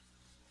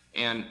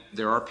 And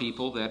there are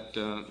people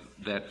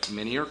that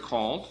many are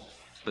called,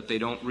 but they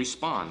don't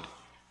respond.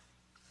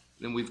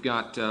 Then we've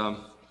got...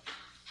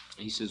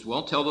 he says,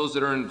 well, tell those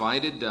that are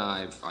invited,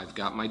 I've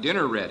got my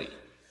dinner ready.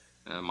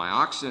 My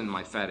oxen,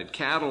 my fatted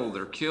cattle,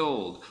 they're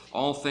killed.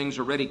 All things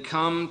are ready.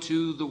 Come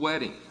to the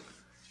wedding.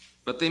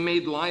 But they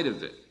made light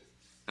of it.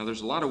 Now,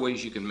 there's a lot of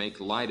ways you can make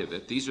light of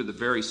it. These are the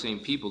very same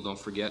people, don't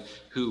forget,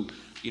 who,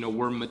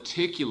 were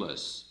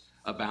meticulous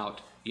about,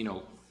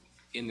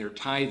 in their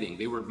tithing.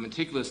 They were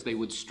meticulous. They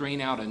would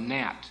strain out a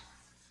gnat.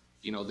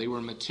 They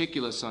were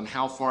meticulous on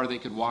how far they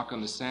could walk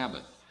on the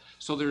Sabbath.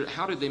 So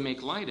how did they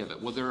make light of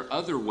it? Well, there are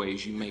other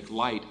ways you make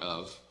light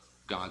of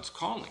God's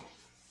calling.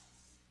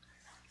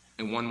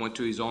 And one went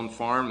to his own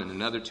farm and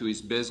another to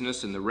his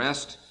business, and the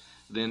rest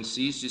then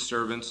seized his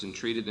servants and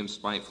treated them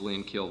spitefully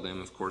and killed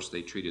them. Of course,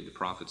 they treated the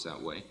prophets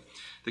that way.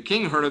 The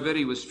king heard of it.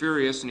 He was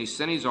furious, and he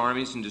sent his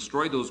armies and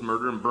destroyed those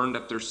murderers and burned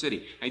up their city.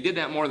 And he did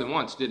that more than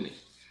once, didn't he?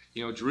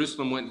 You know,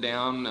 Jerusalem went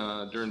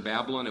down during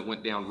Babylon. It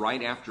went down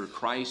right after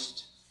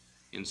Christ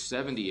in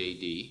 70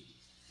 A.D.,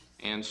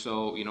 and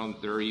so, you know,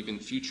 there are even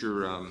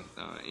future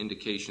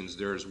indications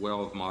there as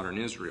well of modern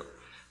Israel.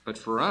 But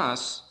for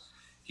us,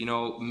 you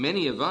know,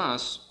 many of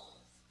us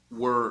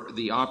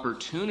the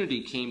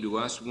opportunity came to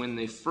us when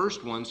the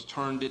first ones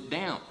turned it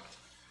down.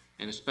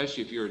 And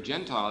especially if you're a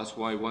Gentile, that's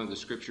why one of the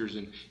scriptures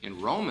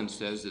in Romans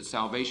says that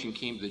salvation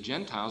came to the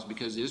Gentiles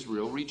because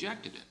Israel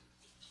rejected it.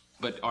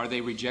 But are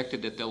they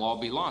rejected that they'll all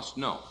be lost?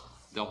 No.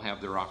 They'll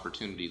have their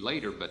opportunity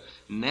later, but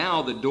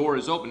now the door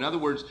is open. In other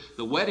words,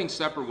 the wedding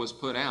supper was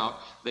put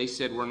out. They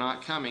said, we're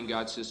not coming.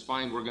 God says,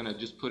 fine, we're going to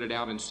just put it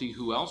out and see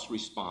who else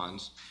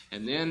responds.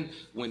 And then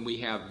when we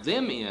have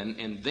them in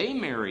and they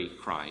marry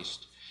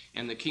Christ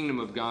and the kingdom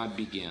of God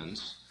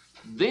begins,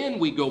 then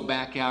we go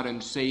back out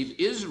and save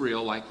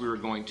Israel like we were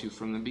going to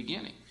from the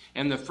beginning.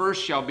 And the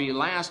first shall be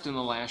last and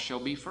the last shall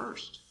be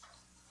first.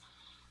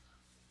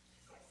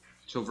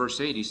 So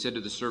verse 8, he said to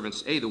the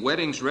servants, hey, the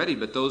wedding's ready,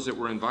 but those that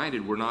were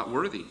invited were not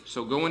worthy.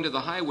 So go into the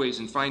highways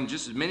and find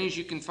just as many as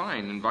you can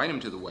find and invite them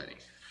to the wedding.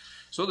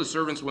 So the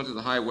servants went to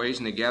the highways,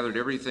 and they gathered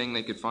everything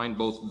they could find,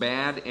 both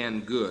bad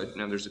and good.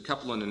 Now there's a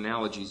couple of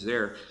analogies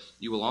there.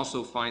 You will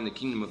also find the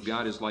kingdom of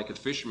God is like a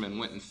fisherman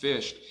went and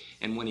fished,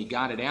 and when he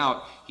got it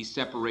out, he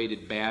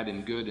separated bad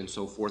and good and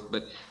so forth.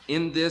 But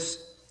in this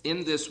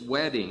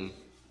wedding,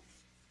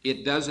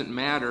 it doesn't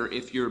matter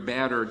if you're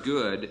bad or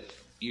good.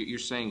 You're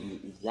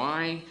saying,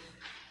 why?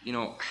 You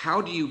know,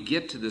 how do you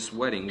get to this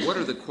wedding? What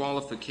are the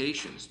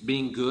qualifications?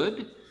 Being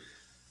good?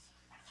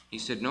 He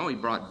said, no, he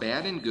brought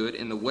bad and good,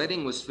 and the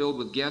wedding was filled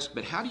with guests.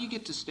 But how do you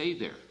get to stay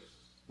there?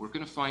 We're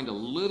going to find a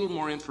little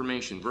more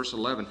information. Verse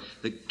 11,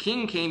 the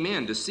king came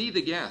in to see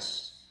the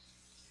guests,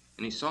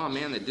 and he saw a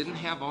man that didn't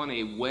have on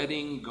a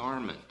wedding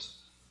garment.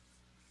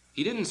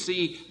 He didn't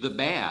see the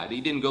bad. He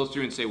didn't go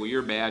through and say, well,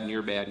 you're bad, and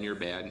you're bad, and you're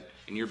bad,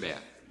 and you're bad.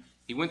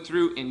 He went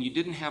through and you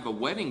didn't have a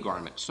wedding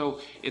garment. So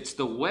it's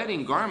the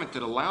wedding garment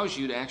that allows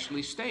you to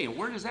actually stay. And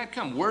where does that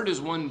come? Where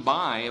does one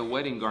buy a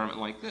wedding garment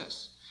like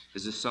this?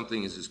 Is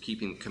this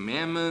keeping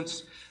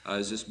commandments?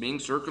 Is this being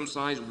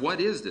circumcised? What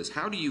is this?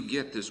 How do you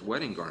get this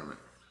wedding garment?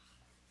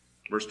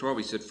 Verse 12,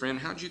 he said, friend,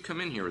 how'd you come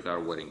in here without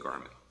a wedding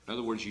garment? In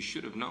other words, you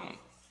should have known.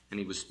 And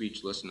he was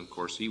speechless, and of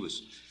course he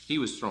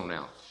was thrown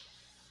out.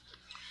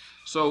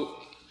 So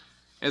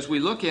as we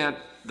look at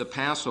the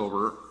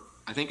Passover,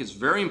 I think it's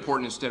very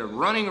important, instead of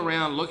running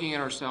around looking at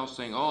ourselves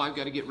saying, oh, I've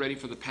got to get ready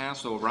for the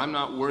Passover. I'm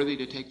not worthy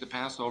to take the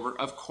Passover.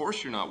 Of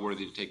course you're not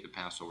worthy to take the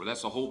Passover.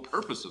 That's the whole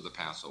purpose of the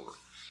Passover.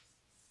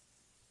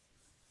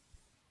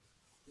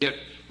 Get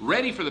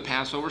ready for the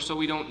Passover so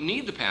we don't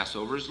need the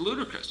Passover is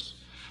ludicrous.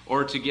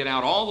 Or to get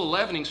out all the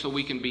leavening so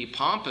we can be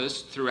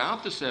pompous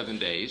throughout the 7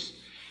 days,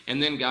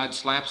 and then God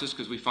slaps us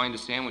because we find a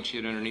sandwich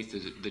hid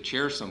underneath the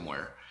chair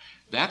somewhere.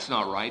 That's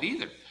not right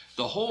either.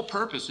 The whole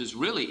purpose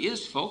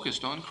is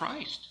focused on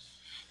Christ.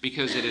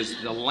 Because it is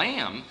the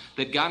lamb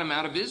that got him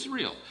out of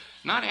Israel.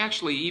 Not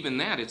actually even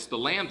that. It's the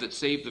lamb that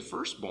saved the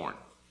firstborn.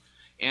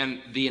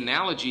 And the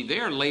analogy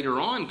there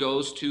later on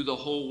goes to the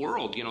whole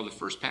world. You know, the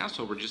first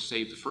Passover just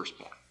saved the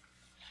firstborn.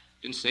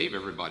 Didn't save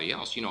everybody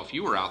else. You know, if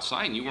you were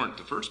outside and you weren't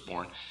the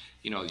firstborn,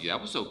 you know,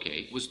 that was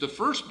okay. It was the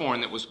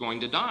firstborn that was going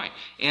to die.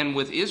 And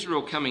with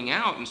Israel coming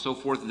out and so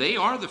forth, they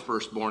are the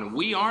firstborn and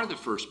we are the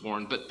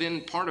firstborn. But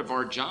then part of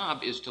our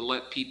job is to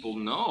let people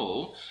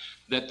know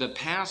that the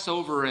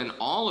Passover and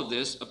all of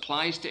this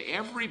applies to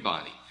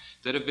everybody,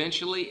 that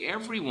eventually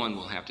everyone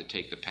will have to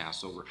take the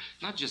Passover,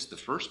 not just the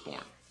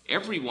firstborn.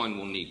 Everyone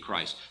will need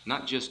Christ,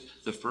 not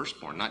just the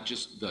firstborn, not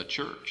just the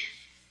church.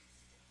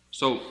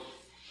 So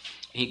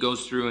he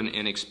goes through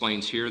and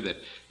explains here that,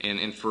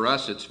 and for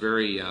us it's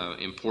very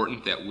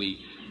important that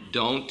we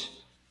don't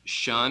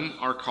shun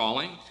our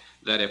calling,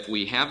 that if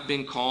we have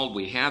been called,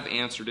 we have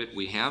answered it,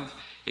 we have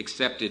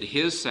accepted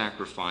his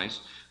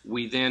sacrifice,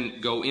 we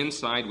then go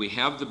inside, we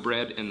have the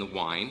bread and the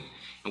wine,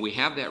 and we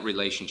have that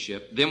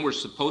relationship. Then we're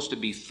supposed to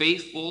be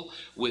faithful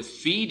with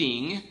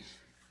feeding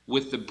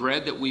with the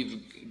bread that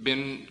we've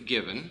been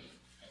given,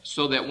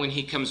 so that when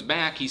he comes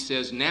back, he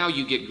says, now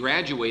you get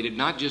graduated.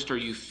 Not just are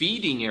you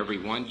feeding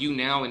everyone, you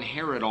now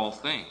inherit all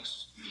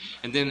things.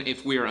 And then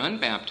if we are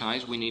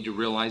unbaptized, we need to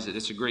realize that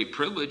it's a great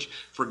privilege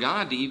for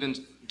God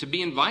to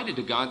be invited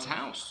to God's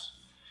house.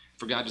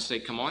 For God to say,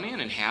 come on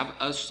in and have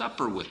a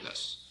supper with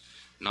us.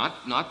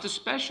 Not the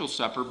special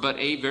supper, but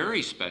a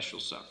very special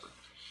supper.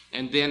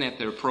 And then at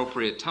the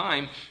appropriate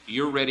time,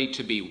 you're ready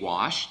to be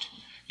washed.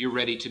 You're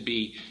ready to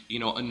be,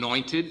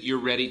 anointed. You're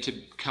ready to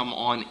come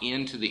on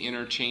into the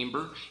inner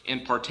chamber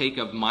and partake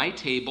of my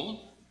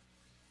table.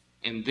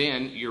 And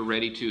then you're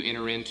ready to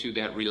enter into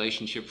that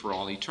relationship for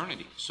all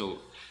eternity. So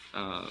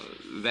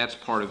that's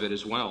part of it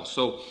as well.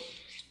 So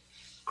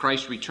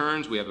Christ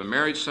returns. We have a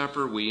marriage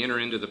supper. We enter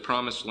into the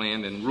promised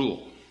land and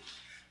rule.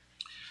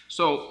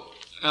 So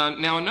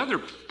now another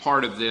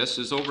part of this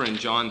is over in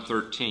John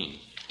 13.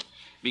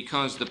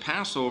 because the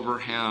Passover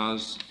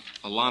has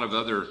a lot of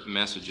other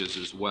messages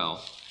as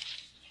well.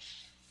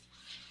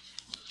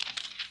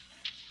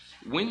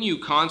 When you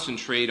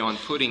concentrate on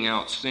putting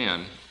out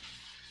sin,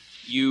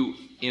 you,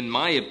 in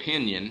my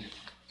opinion,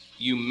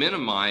 you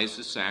minimize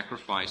the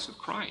sacrifice of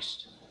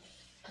Christ.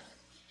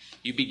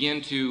 You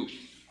begin to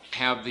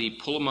have the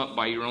pull them up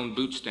by your own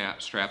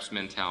bootstraps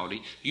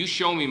mentality. You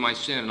show me my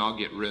sin and I'll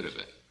get rid of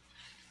it.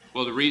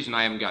 Well, the reason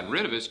I haven't gotten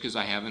rid of it is because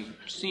I haven't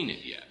seen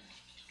it yet.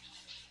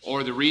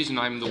 Or the reason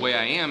I'm the way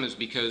I am is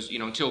because,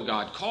 until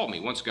God called me.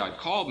 Once God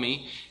called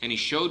me and he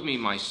showed me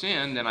my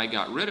sin, then I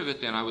got rid of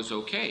it, then I was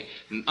okay.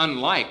 And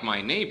unlike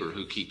my neighbor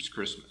who keeps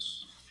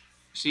Christmas.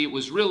 See, it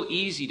was real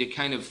easy to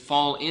kind of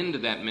fall into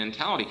that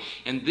mentality.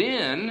 And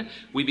then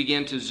we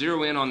began to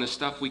zero in on the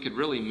stuff we could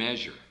really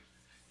measure.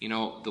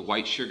 The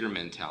white sugar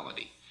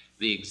mentality.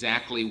 The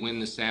exactly when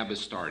the Sabbath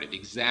started.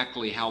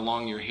 Exactly how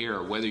long your hair,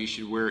 or whether you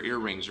should wear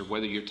earrings, or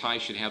whether your tie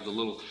should have the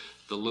little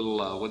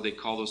what do they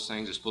call those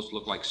things? It's supposed to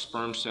look like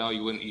sperm cell.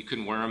 You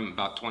couldn't wear them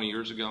about 20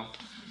 years ago.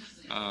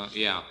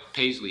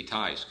 Paisley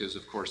ties, because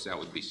of course that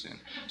would be sin.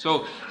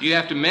 So you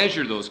have to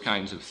measure those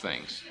kinds of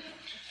things.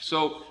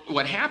 So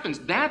what happens,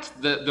 that's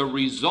the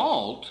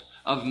result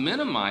of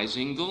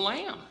minimizing the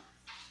lamb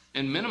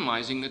and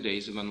minimizing the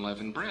days of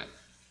unleavened bread.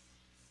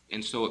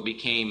 And so it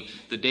became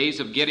the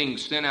days of getting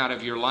sin out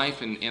of your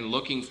life and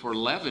looking for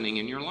leavening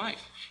in your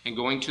life. And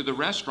going to the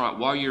restaurant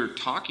while you're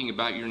talking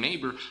about your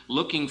neighbor,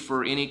 looking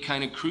for any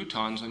kind of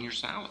croutons on your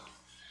salad.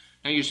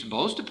 Now, you're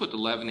supposed to put the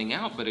leavening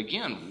out, but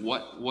again,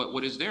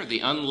 what is there? The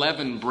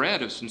unleavened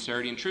bread of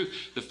sincerity and truth.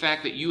 The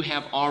fact that you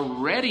have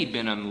already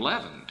been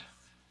unleavened.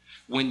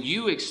 When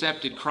you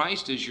accepted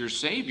Christ as your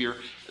Savior,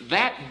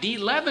 that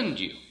de-leavened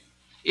you.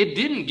 It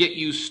didn't get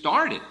you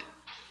started.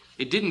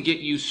 It didn't get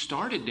you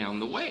started down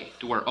the way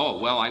to where,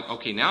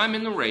 now I'm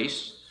in the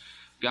race.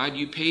 God,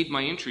 you paid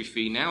my entry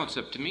fee. Now it's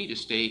up to me to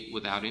stay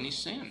without any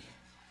sin.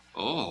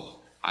 Oh,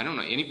 I don't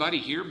know. Anybody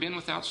here been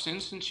without sin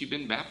since you've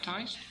been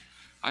baptized?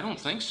 I don't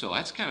think so.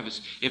 That's kind of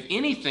if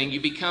anything,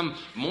 you become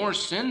more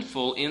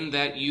sinful in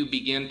that you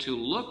begin to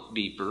look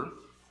deeper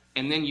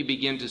and then you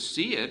begin to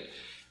see it.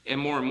 And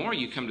more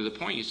you come to the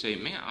point you say,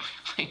 man,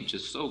 I'm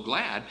just so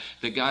glad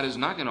that God is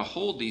not going to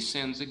hold these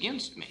sins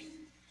against me.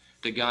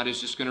 That God is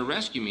just going to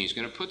rescue me. He's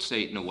going to put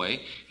Satan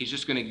away. He's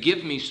just going to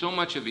give me so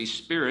much of his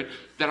Spirit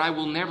that I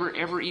will never,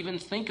 ever even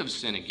think of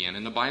sin again.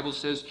 And the Bible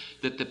says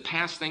that the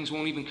past things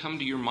won't even come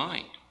to your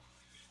mind.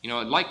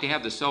 I'd like to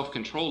have the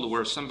self-control to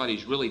where if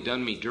somebody's really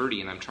done me dirty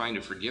and I'm trying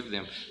to forgive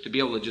them, to be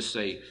able to just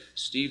say,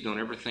 Steve, don't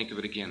ever think of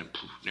it again, and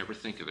poof, never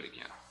think of it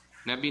again.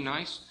 Wouldn't that be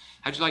nice?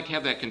 How'd you like to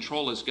have that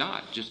control as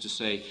God? Just to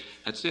say,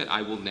 that's it.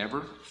 I will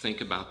never think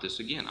about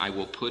this again. I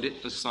will put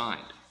it aside.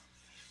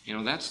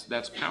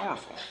 That's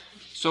powerful.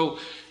 So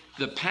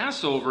the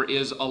Passover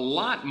is a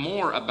lot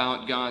more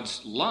about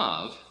God's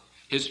love,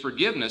 his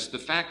forgiveness, the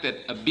fact that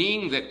a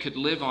being that could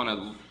live on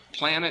a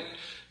planet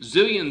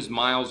zillions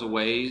miles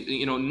away,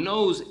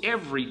 knows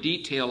every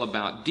detail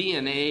about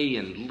DNA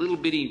and little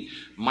bitty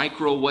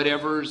micro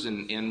whatevers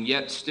and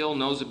yet still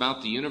knows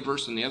about the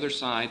universe on the other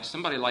side.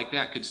 Somebody like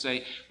that could say,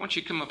 why don't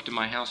you come up to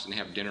my house and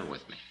have dinner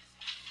with me?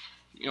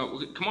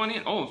 Come on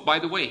in. Oh, by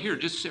the way, here,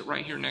 just sit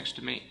right here next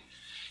to me.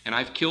 And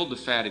I've killed the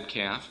fatted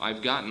calf.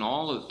 I've gotten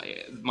all of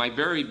my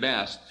very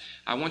best.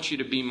 I want you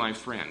to be my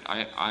friend.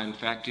 In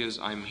fact,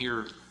 I'm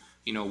here,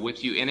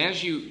 with you. And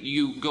as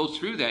you go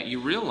through that, you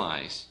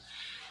realize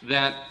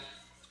that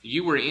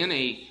you were in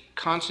a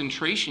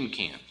concentration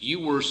camp. You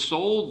were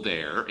sold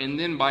there, and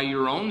then by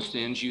your own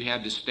sins, you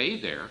had to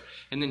stay there.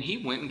 And then he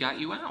went and got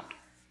you out.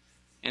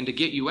 And to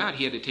get you out,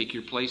 he had to take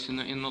your place in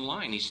the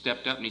line. He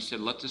stepped up and he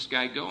said, let this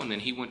guy go. And then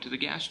he went to the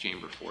gas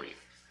chamber for you.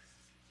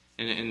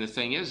 And the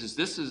thing is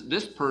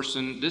this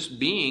person, this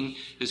being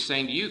is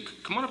saying to you,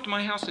 come on up to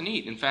my house and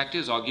eat. In fact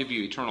I'll give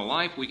you eternal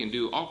life. We can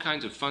do all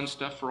kinds of fun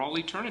stuff for all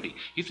eternity.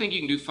 You think you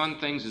can do fun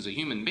things as a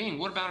human being?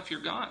 What about if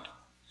you're God?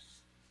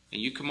 And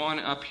you come on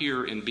up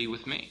here and be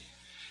with me.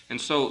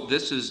 And so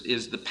this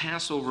is the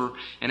Passover.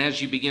 And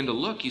as you begin to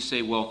look, you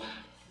say, well,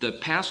 the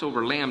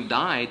Passover lamb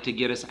died to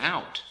get us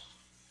out,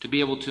 to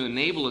be able to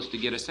enable us to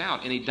get us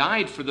out. And he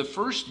died for the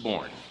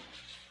firstborn.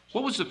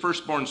 What was the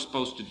firstborn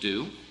supposed to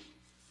do?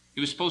 He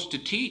was supposed to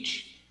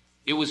teach.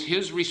 It was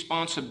his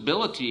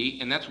responsibility,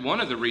 and that's one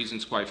of the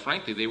reasons, quite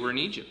frankly, they were in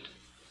Egypt.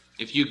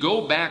 If you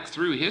go back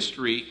through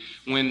history,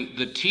 when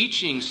the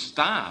teaching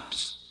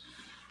stops,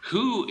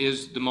 who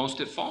is the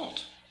most at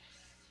fault?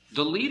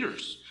 The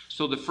leaders.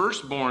 So the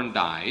firstborn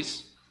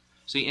dies.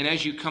 See, and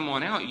as you come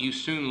on out, you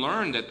soon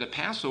learn that the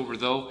Passover,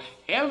 though,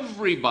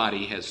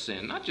 everybody has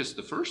sinned, not just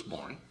the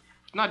firstborn.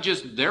 It's not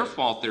just their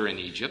fault they're in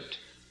Egypt.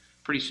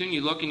 Pretty soon you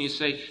look and you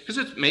say, because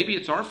maybe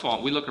it's our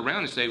fault. We look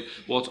around and say,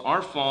 well, it's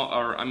our fault,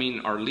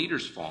 our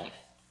leaders' fault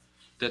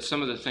that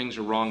some of the things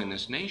are wrong in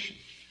this nation.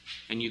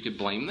 And you could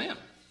blame them.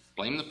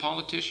 Blame the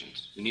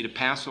politicians. We need a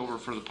Passover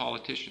for the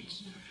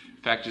politicians.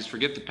 In fact, just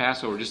forget the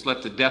Passover. Just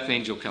let the death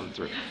angel come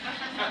through.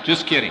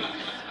 Just kidding.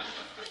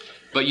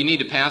 But you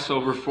need a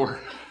Passover for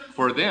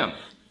them.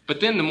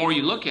 But then the more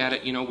you look at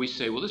it, we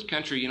say, well, this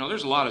country,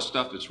 there's a lot of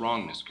stuff that's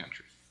wrong in this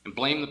country. And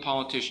blame the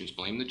politicians,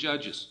 blame the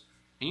judges.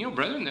 And you know,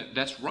 brethren,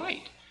 that's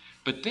right.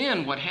 But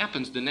then what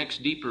happens, the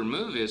next deeper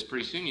move is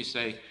pretty soon you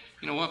say,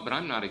 you know what, but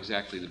I'm not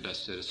exactly the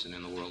best citizen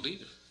in the world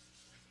either.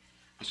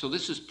 And so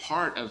this is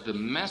part of the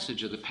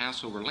message of the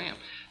Passover lamb,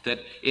 that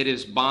it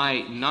is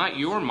by not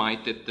your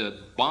might that the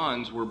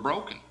bonds were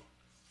broken.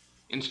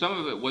 And some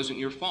of it wasn't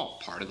your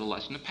fault. Part of the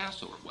lesson of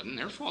Passover. It wasn't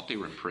their fault they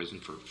were in prison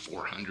for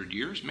 400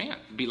 years. Man,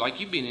 it'd be like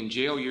you've been in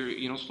jail,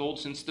 you're sold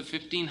since the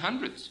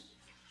 1500s.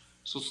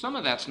 So some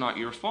of that's not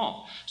your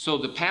fault. So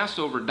the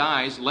Passover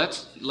dies,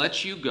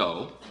 lets you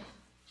go.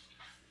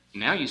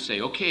 Now you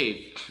say,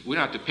 okay, we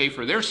don't have to pay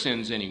for their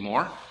sins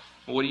anymore.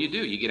 Well, what do?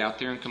 You get out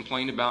there and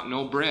complain about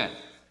no bread.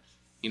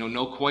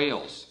 No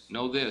quails,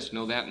 no this,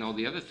 no that, no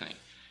the other thing.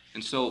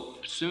 And so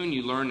soon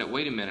you learn that,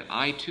 wait a minute,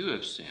 I too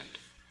have sinned.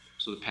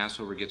 So the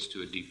Passover gets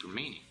to a deeper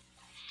meaning.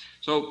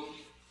 So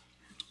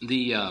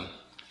the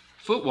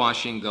foot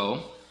washing,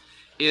 though,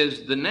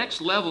 is the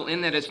next level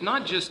in that it's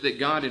not just that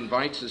God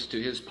invites us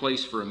to his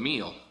place for a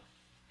meal,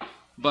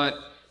 but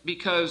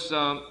because,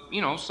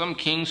 some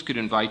kings could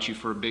invite you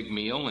for a big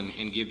meal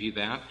and give you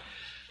that.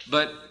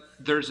 But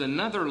there's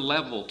another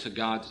level to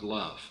God's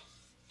love.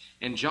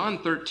 And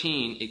John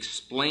 13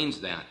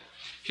 explains that.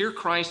 Here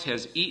Christ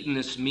has eaten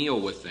this meal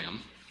with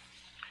them.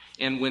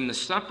 And when the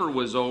supper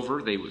was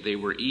over, they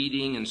were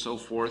eating and so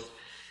forth.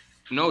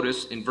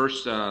 Notice in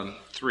verse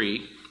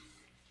 3,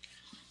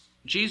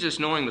 Jesus,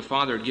 knowing the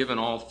Father had given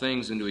all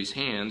things into his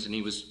hands, and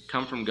he was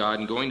come from God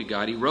and going to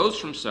God, he rose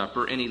from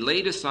supper, and he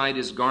laid aside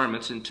his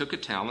garments and took a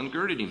towel and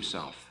girded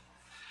himself.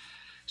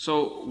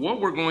 So what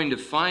we're going to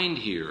find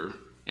here,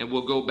 and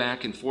we'll go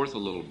back and forth a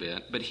little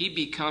bit, but he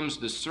becomes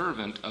the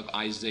servant of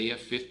Isaiah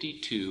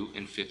 52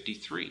 and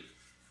 53.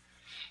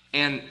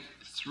 And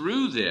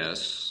through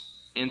this,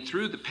 and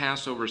through the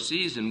Passover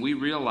season, we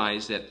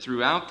realize that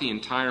throughout the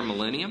entire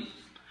millennium,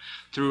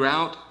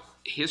 throughout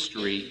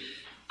history,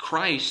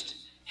 Christ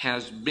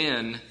has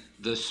been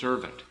the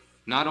servant.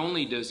 Not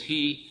only does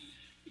he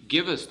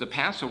give us the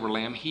Passover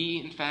lamb, he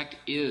in fact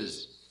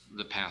is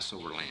the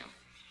Passover lamb.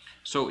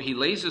 So he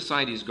lays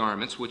aside his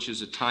garments, which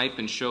is a type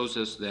and shows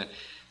us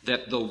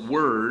that the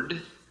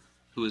Word,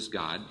 who is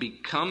God,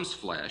 becomes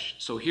flesh.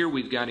 So here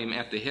we've got him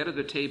at the head of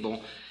the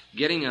table,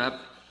 getting up,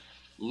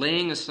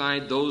 laying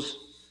aside those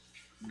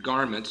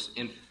garments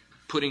and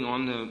putting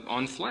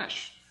on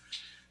flesh.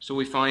 So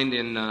we find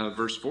in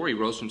verse 4, he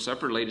rose from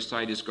supper, laid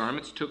aside his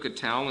garments, took a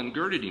towel and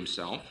girded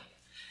himself.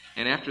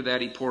 And after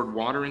that he poured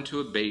water into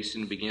a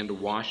basin and began to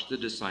wash the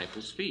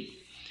disciples' feet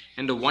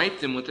and to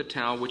wipe them with the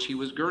towel which he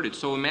was girded.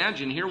 So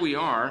imagine, here we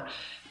are.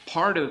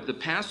 Part of the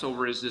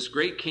Passover is this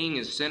great king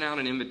has sent out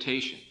an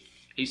invitation.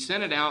 He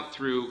sent it out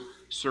through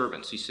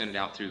servants. He sent it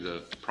out through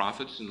the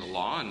prophets and the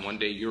law, and one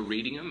day you're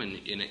reading them and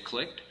it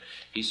clicked.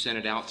 He sent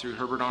it out through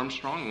Herbert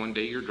Armstrong. One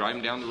day you're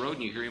driving down the road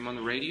and you hear him on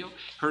the radio.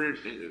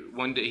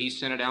 One day he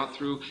sent it out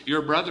through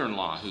your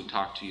brother-in-law who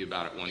talked to you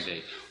about it one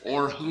day,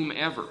 or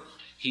whomever.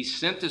 He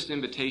sent this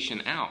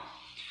invitation out.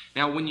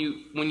 Now, when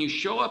you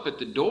show up at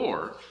the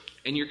door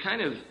and you're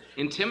kind of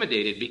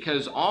intimidated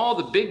because all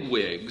the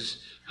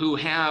bigwigs who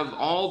have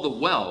all the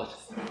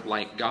wealth,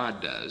 like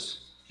God does,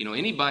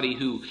 anybody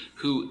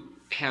who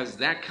has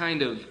that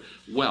kind of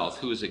wealth,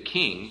 who is a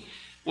king,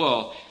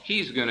 well,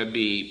 he's going to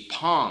be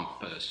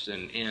pompous,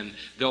 and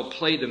they'll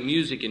play the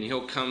music, and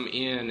he'll come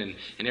in,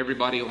 and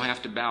everybody will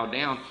have to bow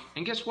down.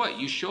 And guess what?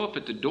 You show up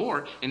at the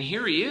door, and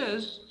here he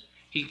is.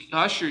 He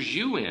ushers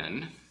you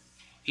in.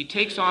 He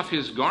takes off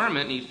his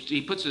garment, and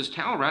he puts his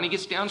towel around. He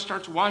gets down and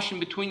starts washing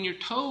between your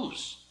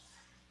toes.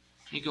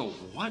 And you go,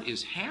 what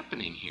is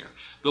happening here?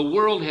 The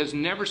world has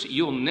never seen,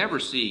 you'll never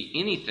see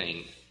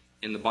anything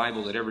in the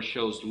Bible that ever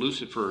shows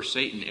Lucifer or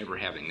Satan ever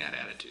having that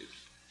attitude.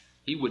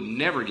 He would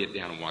never get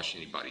down and wash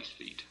anybody's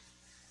feet.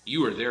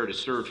 You are there to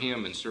serve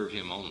him and serve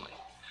him only.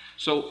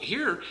 So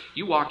here,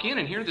 you walk in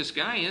and here this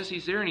guy is.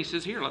 He's there and he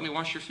says, here, let me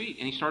wash your feet.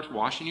 And he starts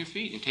washing your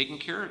feet and taking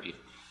care of you.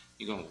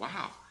 You go,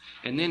 wow.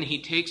 And then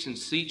he takes and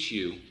seats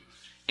you.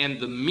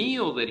 And the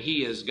meal that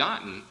he has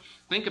gotten,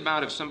 think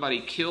about if somebody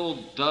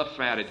killed the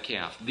fatted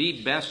calf,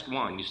 the best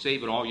one. You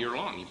save it all year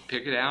long. You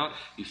pick it out,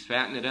 you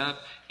fatten it up,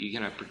 you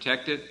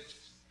protect it,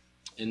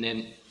 and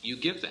then you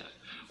give that.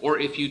 Or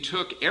if you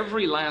took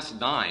every last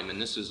dime, and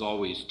this is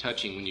always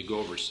touching when you go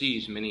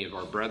overseas, many of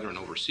our brethren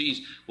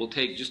overseas will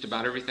take just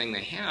about everything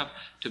they have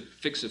to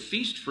fix a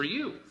feast for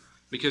you.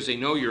 Because they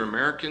know you're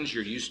Americans,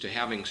 you're used to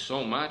having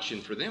so much,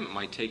 and for them it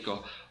might take a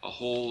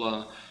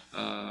whole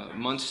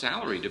month's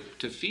salary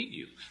to feed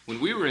you. When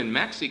we were in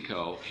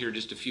Mexico, here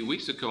just a few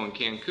weeks ago in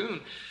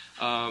Cancun,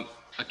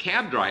 a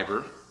cab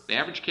driver, the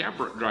average cab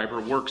driver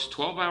works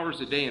 12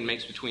 hours a day and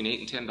makes between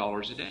 $8 and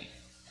 $10 a day.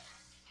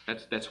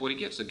 That's what he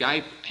gets. A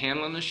guy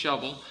handling a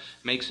shovel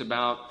makes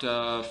about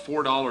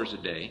 $4 a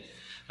day.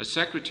 A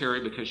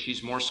secretary, because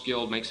she's more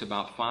skilled, makes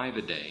about $5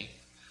 a day.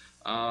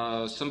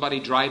 Somebody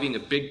driving a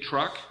big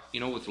truck,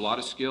 with a lot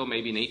of skill,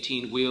 maybe an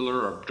 18-wheeler,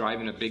 or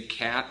driving a big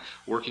cat,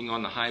 working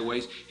on the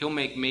highways, he'll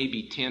make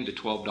maybe $10 to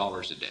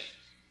 $12 a day.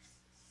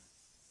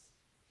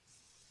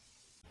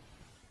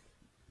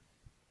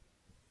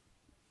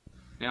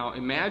 Now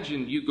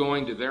imagine you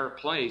going to their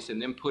place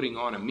and them putting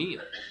on a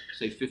meal,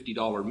 say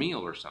 $50 meal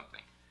or something.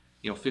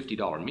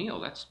 $50 meal,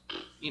 that's,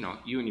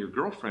 you and your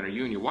girlfriend or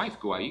you and your wife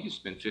go out, you can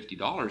spend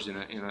 $50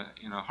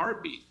 in a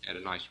heartbeat at a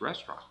nice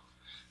restaurant.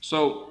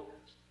 So,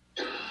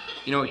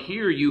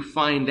 here you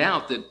find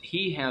out that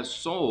he has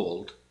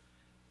sold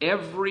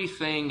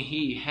everything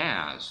he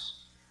has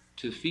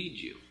to feed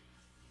you.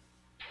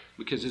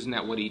 Because isn't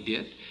that what he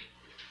did?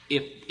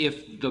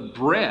 If the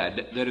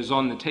bread that is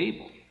on the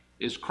table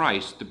is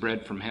Christ, the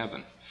bread from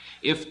heaven,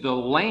 if the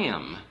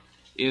lamb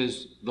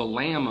is the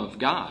Lamb of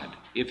God,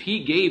 if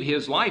he gave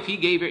his life, he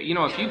gave it,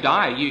 if you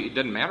die, it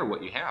doesn't matter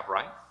what you have,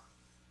 right?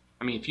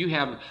 I mean, if you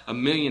have $1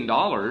 million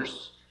and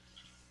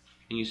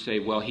you say,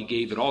 well, he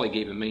gave it all, he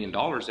gave $1 million,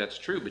 that's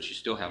true, but you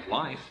still have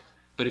life.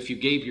 But if you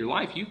gave your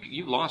life,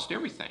 you lost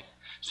everything.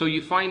 So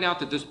you find out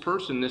that this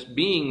person, this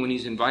being, when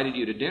he's invited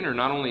you to dinner,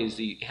 not only does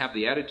he have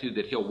the attitude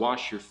that he'll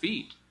wash your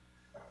feet,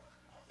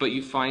 but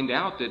you find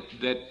out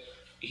that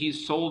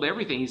he's sold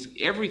everything. He's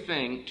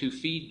everything to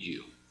feed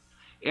you,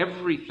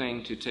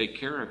 everything to take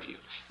care of you.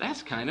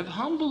 That's kind of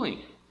humbling.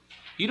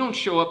 You don't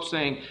show up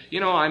saying,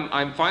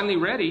 I'm finally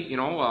ready.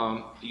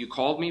 You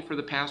called me for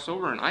the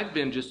Passover, and I've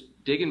been just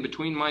digging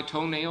between my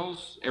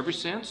toenails ever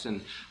since,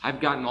 and I've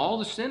gotten all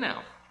the sin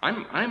out.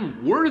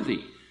 I'm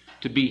worthy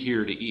to be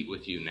here to eat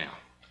with you now.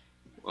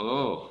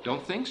 Oh,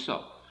 don't think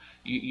so.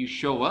 You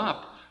show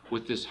up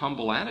with this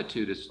humble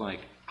attitude. It's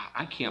like,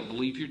 I can't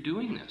believe you're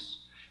doing this.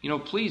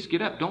 Please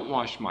get up. Don't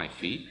wash my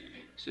feet. He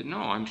said, no,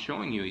 I'm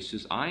showing you. He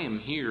says, I am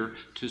here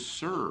to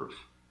serve.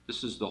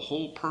 This is the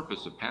whole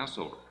purpose of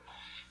Passover.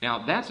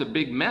 Now, that's a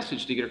big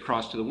message to get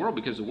across to the world,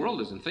 because the world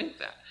doesn't think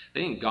that.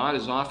 They think God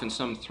is off in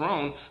some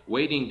throne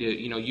waiting to,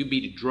 you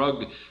be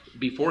drugged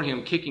before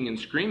him, kicking and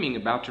screaming,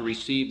 about to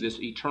receive this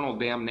eternal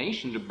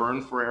damnation to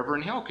burn forever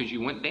in hell because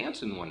you went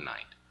dancing one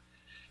night.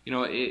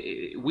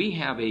 We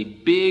have a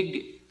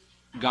big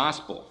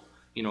gospel,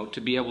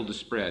 to be able to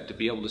spread, to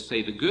be able to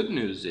say the good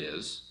news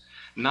is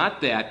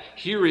not that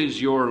here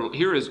is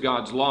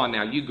God's law,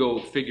 now you go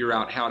figure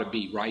out how to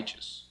be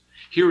righteous.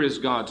 Here is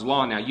God's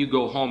law, now you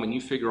go home and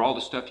you figure all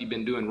the stuff you've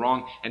been doing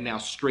wrong and now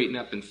straighten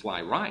up and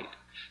fly right.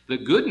 The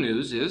good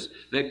news is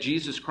that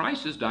Jesus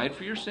Christ has died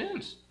for your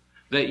sins,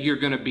 that you're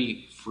going to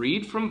be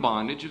freed from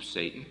bondage of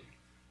Satan,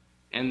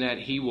 and that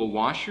he will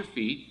wash your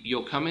feet.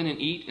 You'll come in and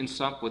eat and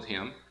sup with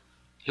him.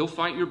 He'll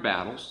fight your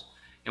battles.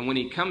 And when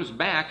he comes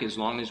back, as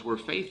long as we're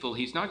faithful,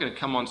 he's not going to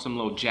come on some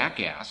little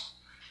jackass.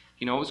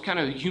 It's kind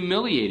of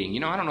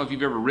humiliating. I don't know if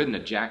you've ever ridden a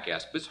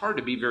jackass, but it's hard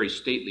to be very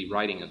stately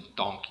riding a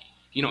donkey.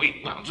 He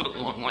bounds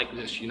along like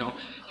this,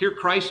 Here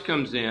Christ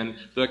comes in,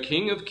 the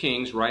King of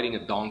Kings, riding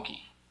a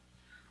donkey.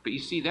 But you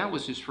see, that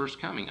was his first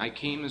coming. I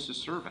came as a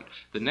servant.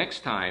 The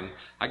next time,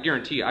 I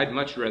guarantee you, I'd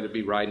much rather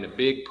be riding a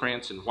big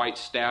prancing white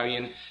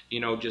stallion,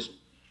 just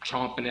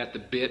chomping at the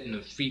bit and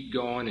the feet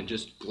going and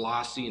just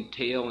glossy and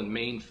tail and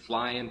mane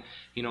flying,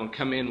 and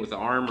come in with the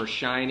armor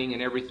shining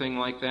and everything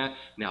like that.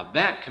 Now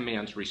that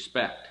commands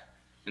respect.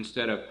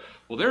 Instead of,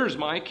 well, there's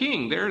my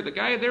king. There, the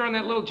guy there on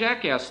that little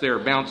jackass there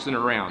bouncing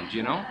around,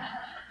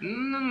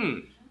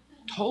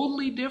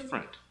 Totally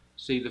different.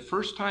 See, the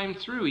first time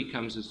through, he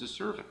comes as a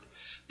servant.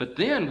 But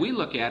then we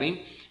look at him,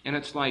 and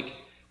it's like,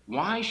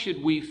 why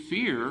should we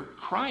fear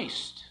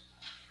Christ?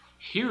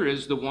 Here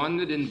is the one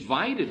that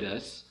invited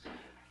us,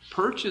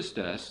 purchased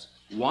us,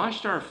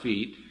 washed our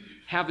feet,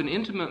 have an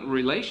intimate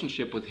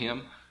relationship with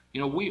him.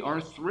 We are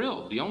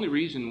thrilled. The only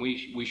reason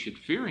we should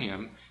fear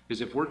him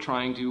is if we're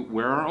trying to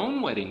wear our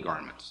own wedding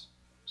garments.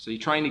 So you're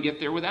trying to get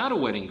there without a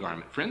wedding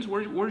garment. Friends,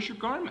 where's your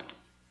garment?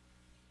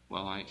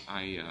 Well,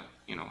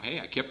 hey,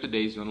 I kept the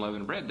days of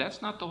unleavened bread.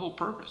 That's not the whole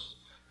purpose.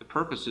 The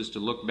purpose is to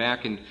look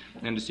back and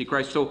to see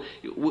Christ. So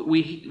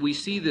we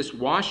see this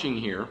washing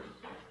here,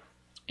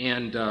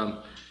 and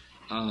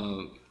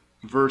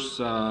verse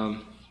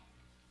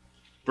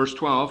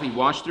 12, he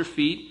washed their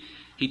feet.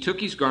 He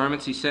took his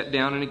garments, he sat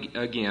down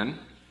again,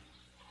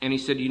 and he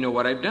said, you know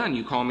what I've done.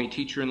 You call me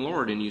teacher and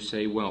Lord, and you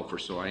say, well, for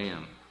so I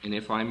am. And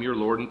if I'm your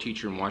Lord and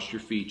teacher and wash your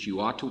feet, you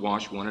ought to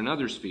wash one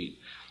another's feet.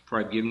 For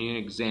I've given you an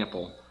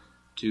example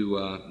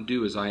to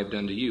do as I have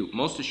done to you.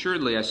 Most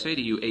assuredly, I say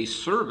to you, a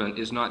servant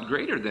is not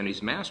greater than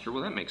his master.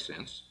 Well, that makes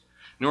sense.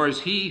 Nor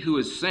is he who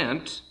is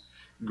sent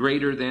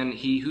greater than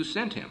he who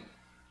sent him.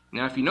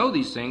 Now, if you know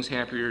these things,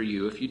 happier are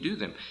you if you do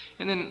them.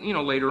 And then,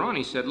 later on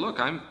he said,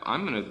 look, I'm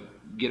going to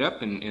get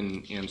up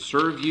and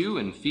serve you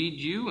and feed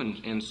you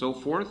and so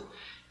forth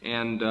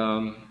and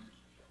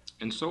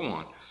so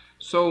on.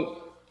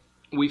 So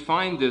we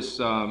find this,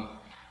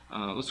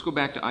 let's go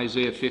back to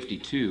Isaiah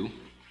 52.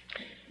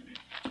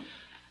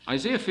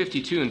 Isaiah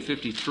 52 and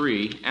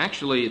 53,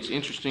 actually it's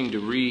interesting to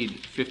read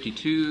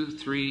 52,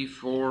 3,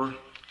 4,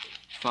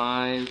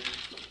 5,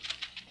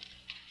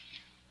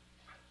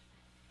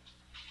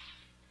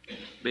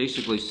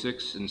 basically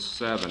 6 and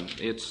 7.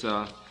 It's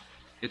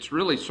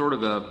really sort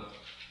of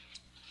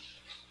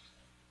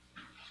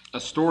a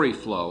story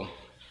flow.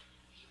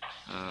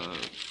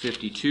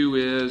 52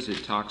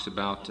 it talks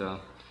about,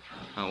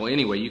 well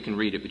anyway, you can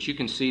read it, but you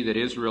can see that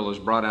Israel is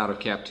brought out of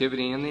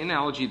captivity, and the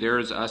analogy there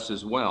is us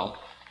as well.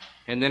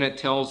 And then it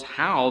tells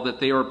how that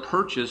they are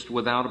purchased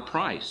without a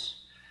price.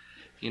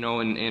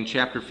 In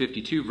chapter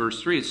 52,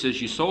 verse 3, it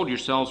says, you sold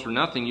yourselves for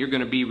nothing. You're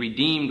going to be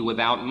redeemed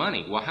without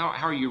money. Well, how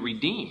are you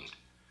redeemed?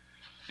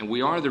 And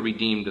we are the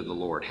redeemed of the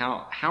Lord.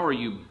 How are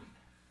you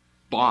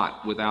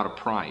bought without a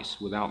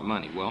price, without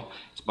money? Well,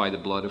 it's by the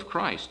blood of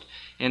Christ.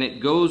 And it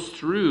goes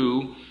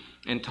through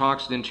and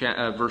talks in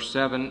verse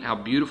 7, how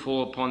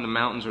beautiful upon the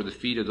mountains are the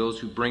feet of those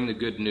who bring the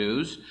good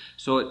news.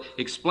 So it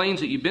explains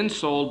that you've been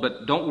sold,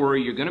 but don't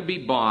worry, you're going to be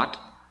bought.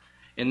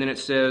 And then it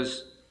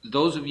says,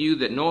 those of you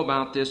that know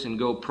about this and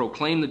go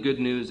proclaim the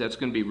good news, that's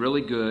going to be really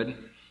good.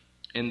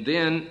 And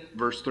then,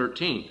 verse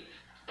 13,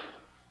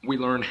 we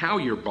learn how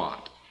you're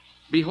bought.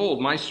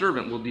 Behold, my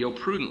servant will deal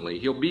prudently.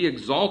 He'll be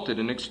exalted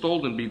and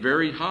extolled and be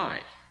very high.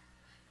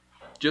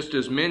 Just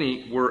as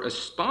many were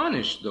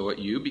astonished, though, at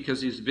you,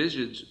 because his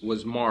visage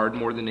was marred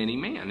more than any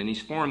man, and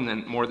he's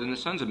formed more than the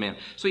sons of man.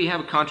 So you have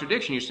a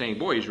contradiction. You're saying,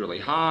 boy, he's really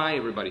high,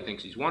 everybody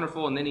thinks he's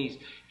wonderful, and then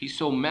he's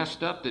so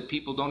messed up that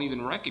people don't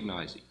even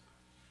recognize him.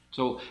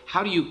 So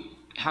how do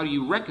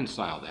you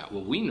reconcile that?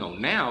 Well, we know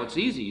now. It's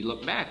easy. You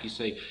look back, you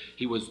say,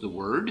 he was the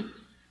Word,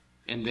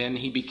 and then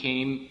he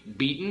became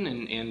beaten,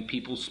 and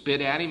people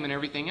spit at him and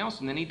everything else,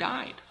 and then he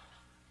died.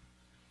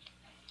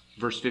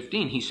 Verse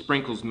 15, he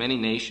sprinkles many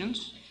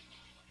nations.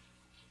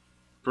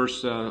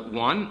 Verse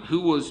 1,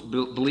 who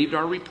believed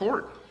our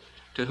report?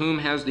 To whom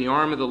has the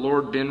arm of the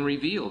Lord been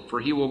revealed? For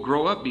he will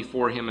grow up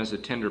before him as a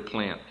tender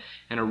plant,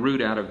 and a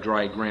root out of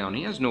dry ground.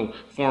 He has no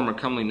form or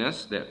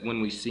comeliness that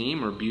when we see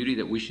him, or beauty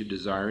that we should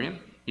desire him.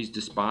 He's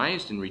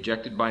despised and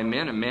rejected by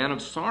men, a man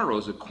of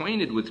sorrows,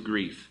 acquainted with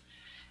grief.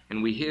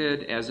 And we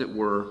hid, as it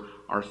were,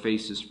 our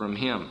faces from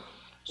him.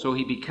 So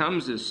he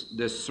becomes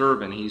this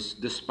servant. He's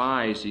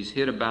despised. He's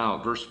hid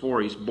about. Verse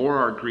 4, he's bore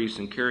our griefs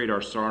and carried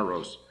our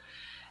sorrows.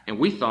 And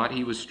we thought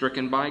he was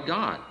stricken by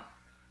God.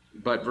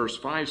 But verse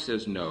 5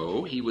 says,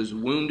 no, he was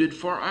wounded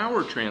for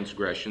our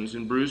transgressions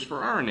and bruised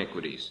for our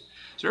iniquities.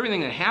 So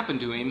everything that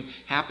happened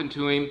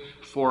to him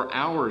for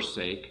our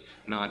sake,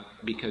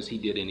 not because he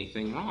did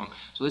anything wrong.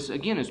 So this,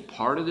 again, is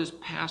part of this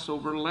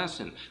Passover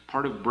lesson,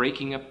 part of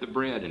breaking up the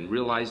bread and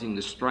realizing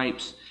the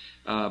stripes.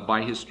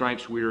 By his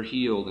stripes we are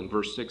healed. And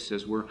verse 6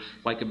 says we're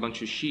like a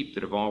bunch of sheep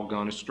that have all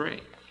gone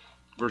astray.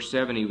 Verse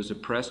 7, he was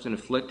oppressed and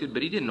afflicted,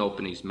 but he didn't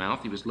open his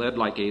mouth. He was led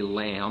like a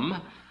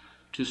lamb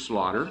to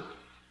slaughter.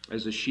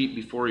 As a sheep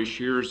before his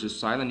shearers is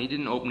silent, he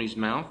didn't open his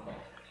mouth.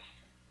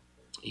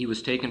 He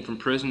was taken from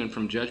prison and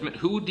from judgment.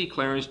 Who would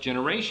declare his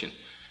generation?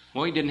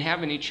 Well, he didn't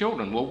have any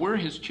children. Well, we're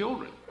his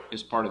children,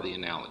 is part of the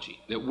analogy,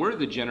 that we're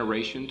the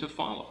generation to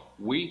follow.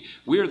 We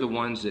are the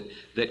ones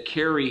that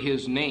carry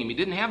his name. He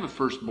didn't have a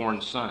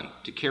firstborn son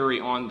to carry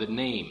on the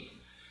name,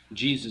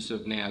 Jesus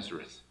of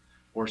Nazareth,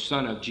 or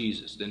son of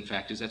Jesus. In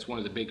fact, that's one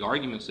of the big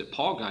arguments that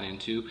Paul got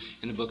into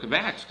in the book of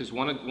Acts, because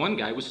one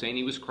guy was saying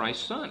he was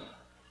Christ's son.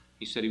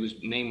 He said his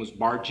name was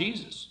Bar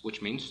Jesus,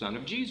 which means son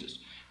of Jesus.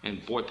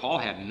 And boy, Paul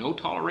had no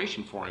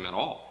toleration for him at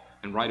all.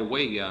 And right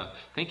away, I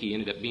think he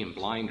ended up being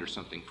blind or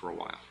something for a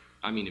while.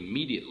 I mean,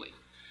 immediately.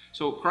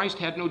 So Christ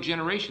had no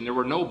generation. There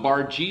were no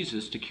Bar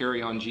Jesus to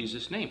carry on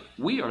Jesus' name.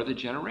 We are the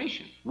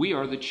generation. We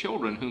are the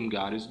children whom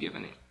God has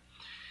given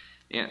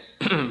him.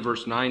 And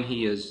verse 9,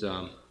 he is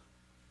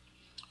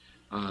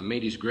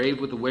made his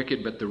grave with the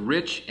wicked, but the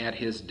rich at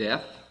his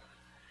death.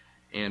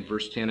 And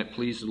verse 10, it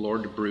pleased the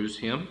Lord to bruise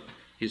him.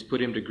 He has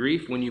put him to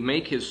grief. When you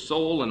make his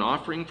soul an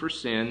offering for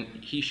sin,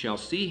 he shall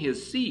see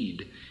his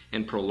seed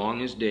and prolong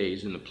his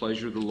days, and the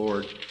pleasure of the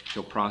Lord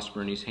shall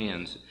prosper in his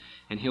hands.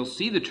 And he'll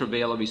see the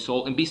travail of his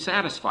soul and be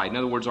satisfied. In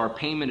other words, our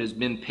payment has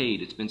been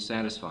paid. It's been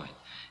satisfied.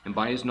 And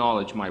by his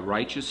knowledge, my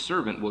righteous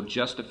servant will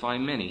justify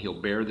many. He'll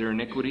bear their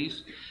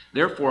iniquities.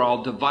 Therefore,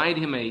 I'll divide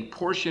him a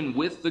portion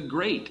with the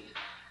great,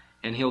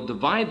 and he'll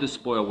divide the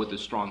spoil with the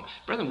strong.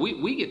 Brethren,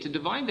 we get to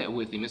divide that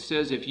with him. It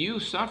says, if you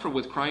suffer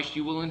with Christ,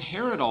 you will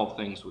inherit all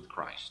things with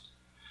Christ.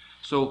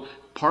 So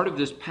part of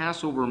this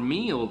Passover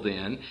meal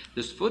then,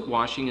 this foot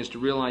washing, is to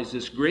realize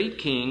this great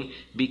king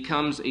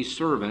becomes a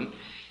servant.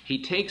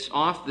 He takes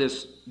off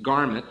this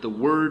garment. The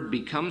Word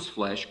becomes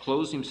flesh,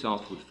 clothes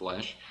himself with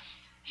flesh.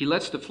 He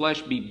lets the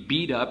flesh be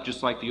beat up,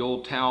 just like the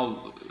old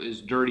towel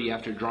is dirty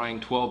after drying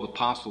 12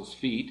 apostles'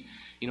 feet.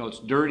 You know, it's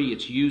dirty,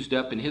 it's used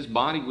up, and his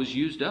body was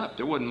used up.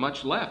 There wasn't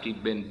much left.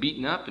 He'd been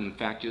beaten up. In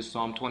fact, as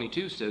Psalm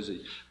 22 says,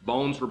 his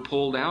bones were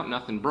pulled out,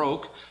 nothing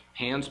broke,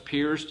 hands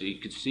pierced. He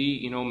could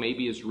see,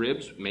 maybe his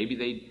ribs. Maybe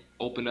they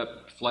opened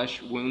up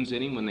flesh wounds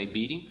in him when they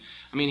beat him.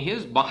 I mean,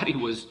 his body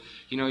was,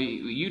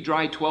 you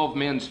dry 12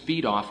 men's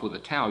feet off with a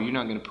towel. You're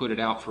not going to put it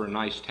out for a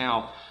nice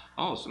towel.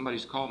 Oh,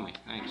 somebody's called me.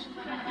 Thanks.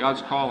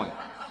 God's calling.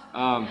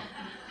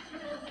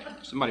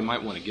 Somebody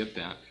might want to get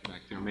that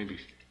back there, maybe.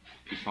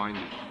 You find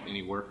it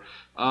anywhere.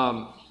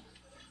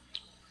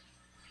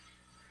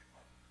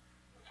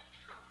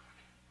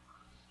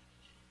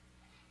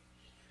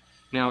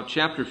 Now,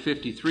 chapter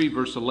 53,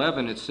 verse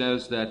 11, it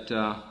says that,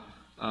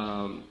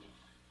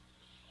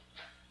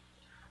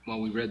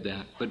 we read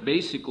that. But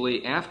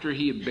basically, after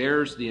he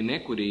bears the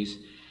iniquities,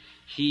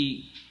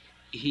 he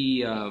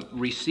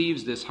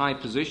receives this high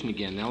position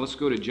again. Now, let's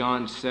go to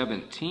John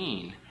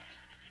 17.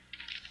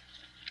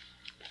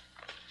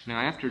 Now,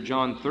 after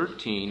John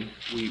 13,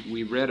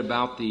 we read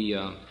about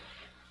the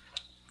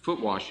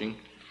foot washing.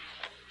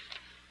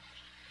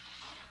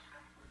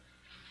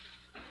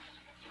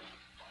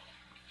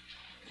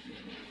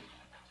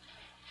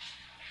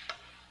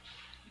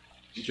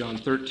 John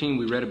 13,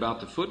 we read about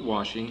the foot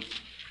washing.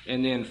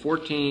 And then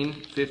 14,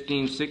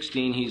 15,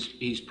 16,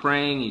 he's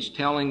praying, he's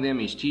telling them,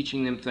 he's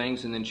teaching them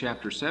things. And then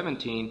chapter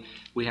 17,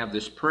 we have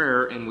this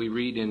prayer, and we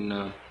read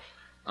in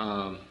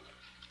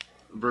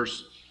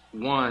verse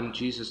 1,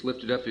 Jesus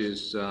lifted up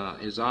his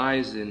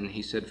eyes, and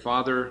he said,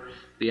 Father,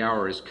 the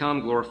hour is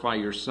come, glorify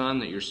your Son,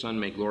 that your Son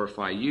may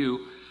glorify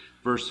you.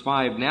 Verse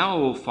 5, Now,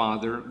 O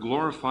Father,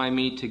 glorify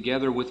me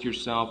together with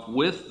yourself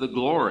with the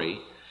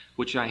glory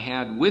which I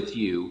had with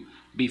you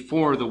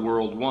before the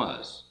world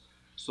was.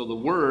 So the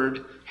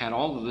Word had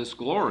all of this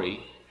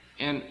glory,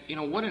 and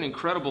what an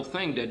incredible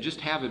thing to just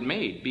have it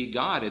made, be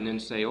God, and then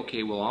say,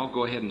 okay, well, I'll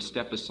go ahead and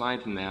step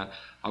aside from that.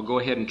 I'll go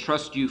ahead and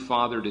trust you,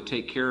 Father, to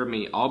take care of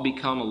me. I'll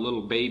become a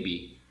little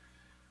baby,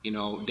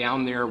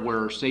 down there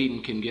where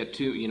Satan can get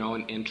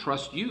to, and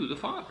trust you, the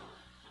Father.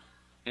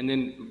 And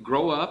then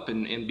grow up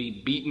and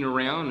be beaten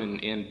around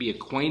and be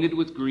acquainted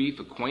with grief,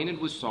 acquainted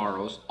with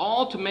sorrows,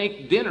 all to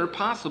make dinner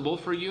possible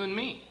for you and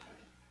me.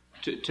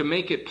 To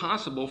make it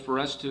possible for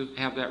us to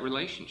have that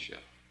relationship.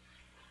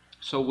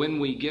 So when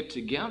we get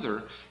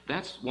together,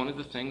 that's one of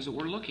the things that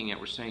we're looking at.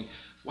 We're saying,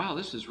 wow,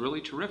 this is really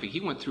terrific.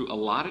 He went through a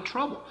lot of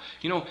trouble.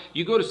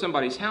 You go to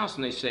somebody's house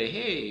and they say,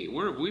 hey,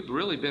 we've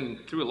really been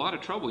through a lot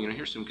of trouble.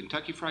 Here's some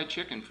Kentucky Fried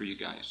Chicken for you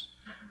guys.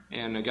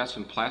 And I got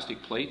some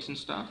plastic plates and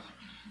stuff.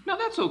 Now,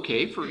 that's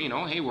okay for,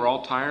 hey, we're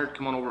all tired,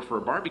 come on over for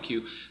a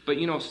barbecue. But,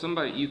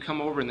 you come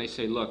over and they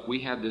say, look, we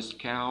had this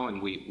cow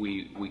and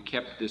we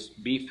kept this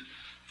beef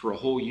for a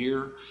whole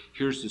year.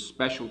 Here's this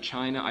special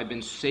china I've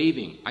been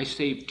saving. I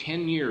saved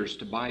 10 years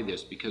to buy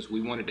this because we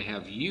wanted to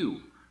have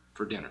you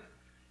for dinner.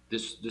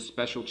 This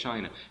special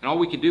china. And all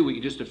we could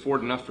just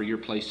afford enough for your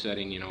place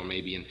setting,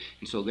 maybe. And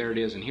so there it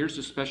is. And here's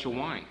the special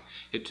wine.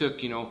 It took,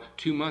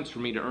 2 months for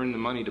me to earn the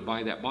money to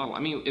buy that bottle. I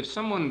mean, if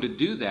someone to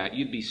do that,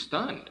 you'd be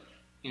stunned.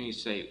 You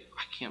say,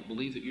 I can't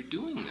believe that you're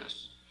doing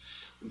this.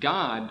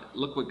 God,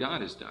 look what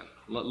God has done.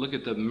 Look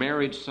at the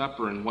marriage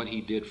supper and what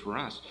he did for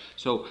us.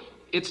 So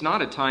it's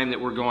not a time that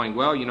we're going,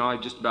 well, I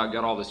just about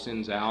got all the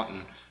sins out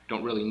and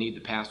don't really need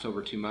the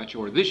Passover too much.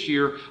 Or this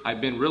year,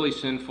 I've been really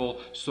sinful,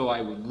 so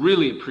I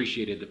really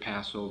appreciated the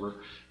Passover.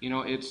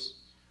 It's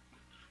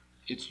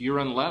your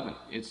unleavened.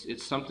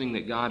 It's something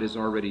that God has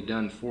already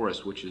done for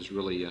us, which is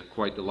really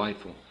quite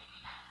delightful.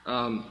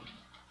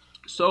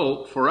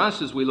 So for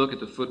us, as we look at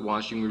the foot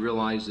washing, we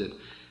realize that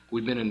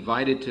we've been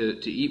invited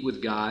to eat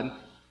with God.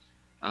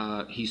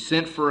 He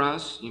sent for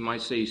us. You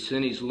might say he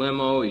sent his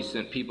limo. He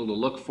sent people to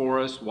look for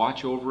us,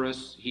 watch over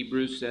us.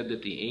 Hebrews said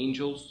that the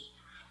angels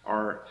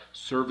are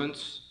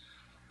servants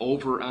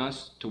over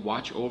us, to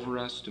watch over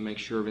us, to make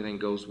sure everything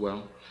goes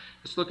well.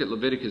 Let's look at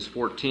Leviticus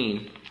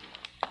 14.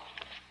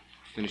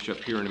 Finish up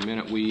here in a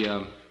minute.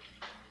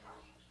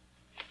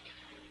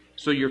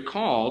 So you're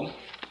called,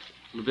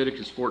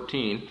 Leviticus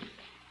 14,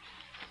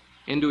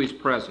 into his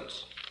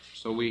presence.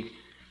 So we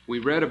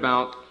read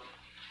about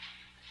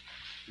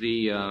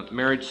the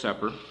marriage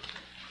supper.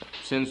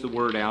 Sends the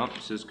word out,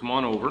 says, come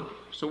on over.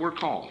 So we're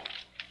called.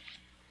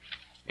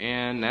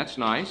 And that's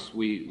nice.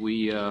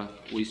 We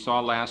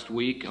saw last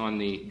week on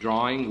the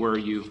drawing where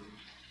you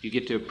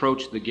get to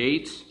approach the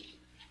gates.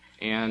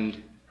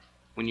 And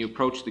when you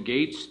approach the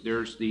gates,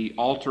 there's the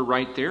altar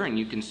right there, and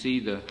you can see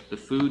the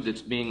food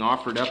that's being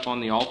offered up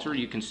on the altar.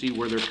 You can see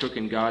where they're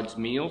cooking God's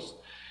meals.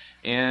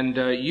 And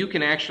you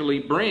can actually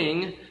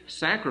bring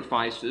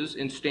sacrifices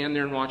and stand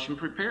there and watch them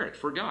prepare it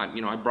for God.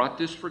 I brought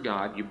this for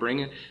God. You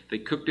bring it. They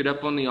cooked it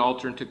up on the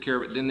altar and took care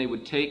of it. Then they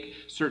would take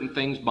certain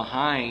things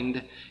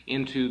behind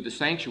into the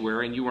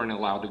sanctuary, and you weren't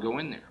allowed to go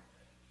in there.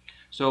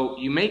 So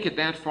you make it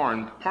that far,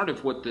 and part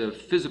of what the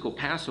physical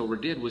Passover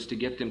did was to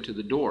get them to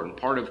the door. And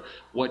part of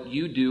what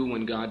you do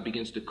when God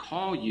begins to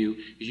call you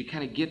is you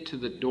kind of get to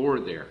the door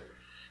there.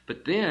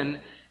 But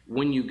then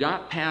when you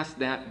got past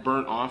that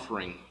burnt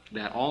offering,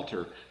 that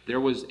altar,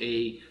 there was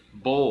a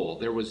bowl,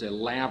 there was a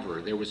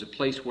laver, there was a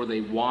place where they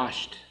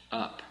washed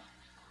up.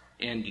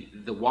 And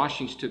the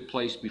washings took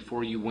place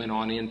before you went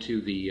on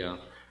into the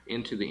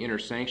inner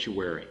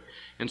sanctuary.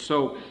 And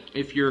so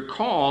if you're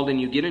called and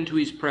you get into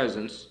his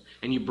presence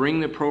and you bring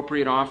the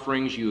appropriate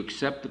offerings, you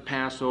accept the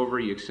Passover,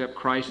 you accept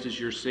Christ as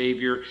your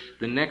Savior,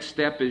 the next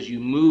step is you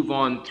move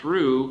on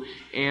through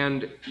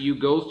and you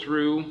go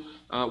through,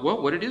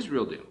 what did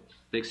Israel do?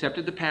 They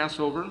accepted the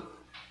Passover.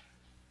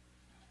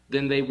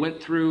 Then they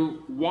went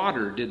through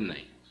water, didn't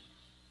they?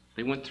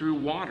 They went through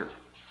water.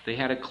 They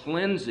had a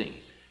cleansing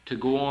to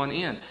go on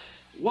in.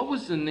 What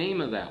was the name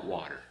of that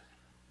water?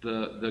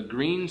 The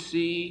Green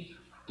Sea,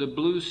 the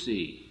Blue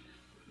Sea,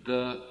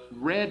 the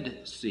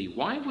Red Sea.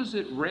 Why was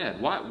it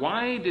red?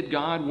 Why did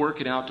God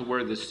work it out to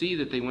where the sea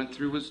that they went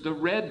through was the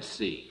Red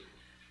Sea?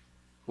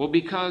 Well,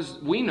 because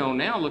we know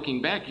now, looking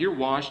back, you're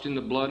washed in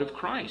the blood of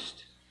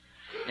Christ.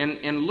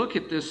 And look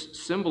at this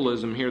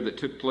symbolism here that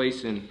took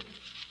place in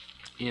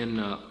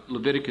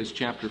Leviticus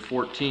chapter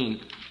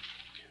 14.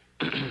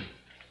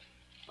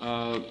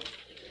 the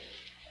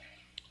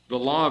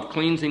law of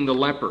cleansing the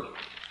leper.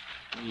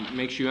 It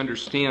makes you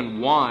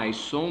understand why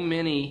so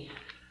many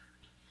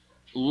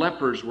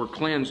lepers were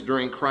cleansed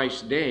during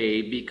Christ's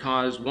day,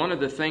 because one of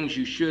the things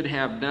you should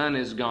have done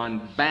is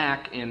gone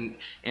back and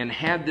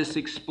had this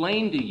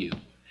explained to you.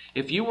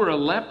 If you were a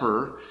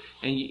leper,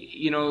 and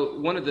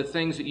one of the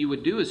things that you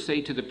would do is say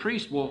to the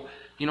priest, well,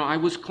 I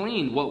was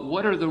clean.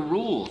 What are the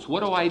rules? What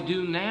do I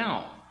do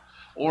now?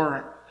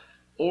 Or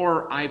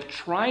I've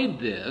tried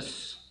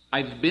this.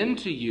 I've been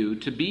to you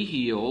to be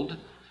healed.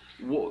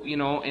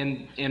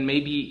 And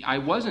maybe I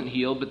wasn't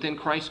healed, but then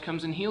Christ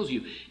comes and heals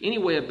you.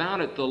 Anyway, about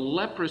it, the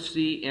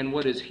leprosy and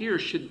what is here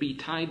should be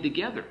tied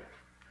together.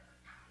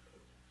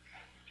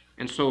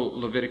 And so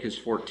Leviticus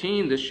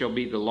 14, this shall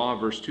be the law,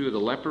 verse 2, of the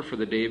leper for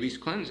the day of his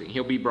cleansing.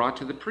 He'll be brought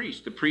to the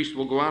priest. The priest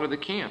will go out of the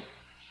camp.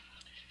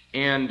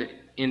 And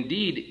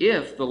indeed,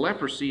 if the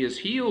leprosy is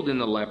healed in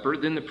the leper,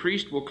 then the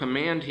priest will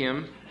command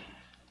him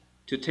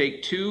to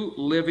take 2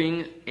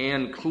 living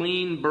and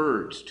clean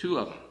birds, 2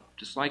 of them.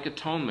 Just like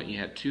atonement, you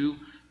had two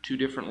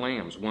different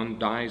lambs. One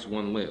dies,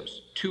 one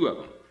lives. 2 of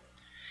them.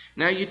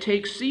 Now you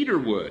take cedar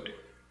wood.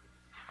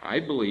 I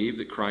believe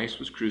that Christ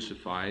was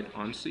crucified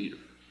on cedar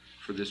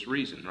for this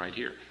reason right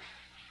here.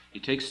 You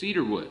take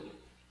cedar wood.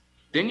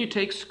 Then you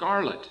take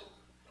scarlet.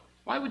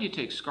 Why would you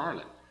take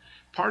scarlet?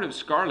 Part of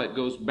scarlet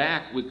goes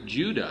back with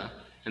Judah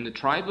and the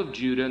tribe of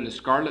Judah and the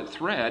scarlet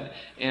thread,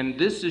 and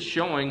this is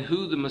showing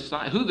who the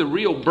Messiah, who the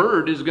real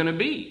bird is going to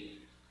be.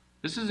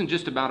 This isn't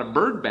just about a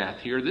bird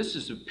bath here. This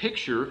is a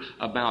picture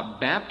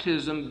about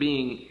baptism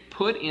being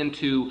put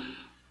into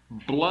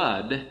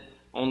blood,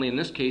 only in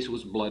this case it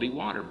was bloody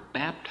water,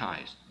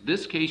 baptized. In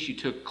this case you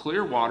took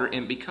clear water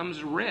and it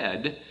becomes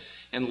red,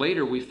 and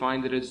later we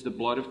find that it's the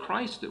blood of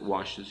Christ that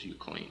washes you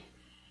clean.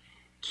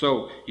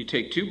 So you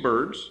take 2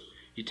 birds,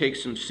 you take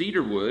some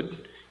cedar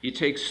wood, you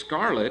take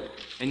scarlet,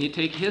 and you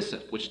take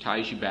hyssop, which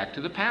ties you back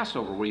to the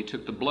Passover, where you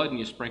took the blood and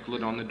you sprinkled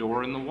it on the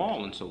door and the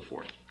wall and so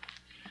forth.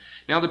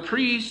 Now the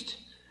priest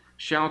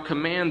shall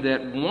command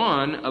that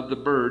one of the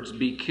birds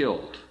be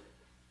killed.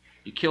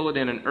 You kill it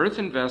in an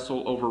earthen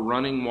vessel over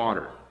running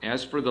water.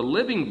 As for the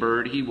living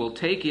bird, he will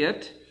take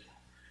it.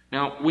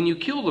 Now, when you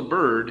kill the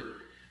bird,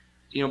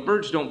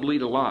 birds don't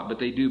bleed a lot, but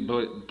they do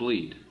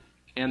bleed.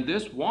 And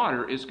this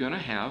water is going to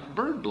have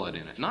bird blood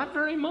in it. Not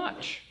very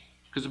much,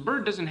 because a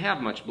bird doesn't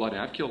have much blood in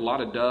it. I've killed a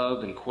lot of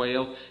dove and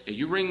quail. If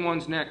you wring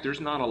one's neck,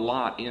 there's not a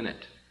lot in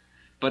it,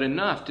 but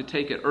enough to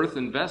take an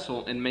earthen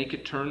vessel and make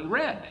it turn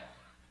red.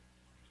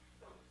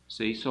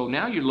 See, so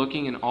now you're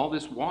looking and all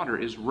this water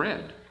is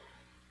red.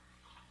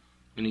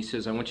 And he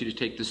says, I want you to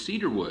take the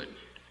cedar wood.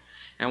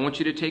 And I want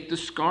you to take the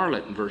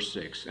scarlet in verse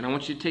 6. And I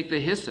want you to take the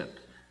hyssop.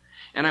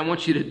 And I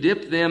want you to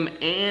dip them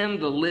and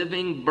the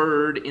living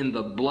bird in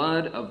the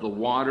blood of the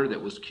water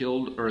that was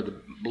killed, or the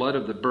blood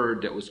of the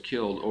bird that was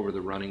killed over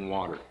the running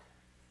water.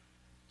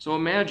 So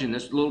imagine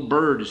this little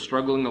bird is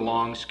struggling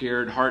along,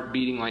 scared, heart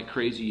beating like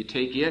crazy. You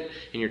take it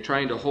and you're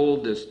trying to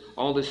hold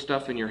all this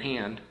stuff in your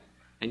hand,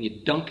 and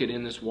you dunk it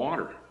in this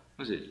water.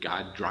 Was it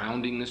God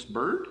drowning this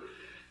bird?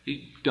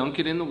 You dunk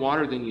it in the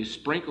water, then you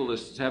sprinkle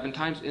this 7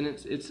 times, and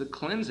it's a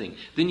cleansing.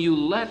 Then you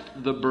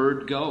let the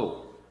bird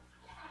go.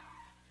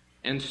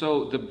 And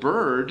so the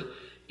bird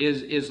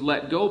is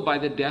let go by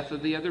the death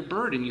of the other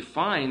bird. And you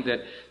find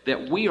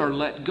that we are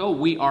let go.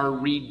 We are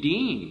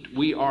redeemed.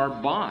 We are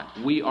bought.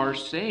 We are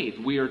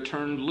saved. We are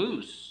turned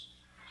loose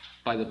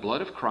by the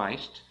blood of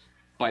Christ,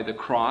 by the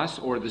cross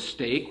or the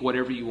stake,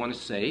 whatever you want to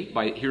say.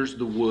 Here's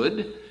the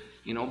wood,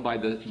 by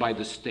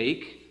the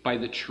stake, by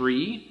the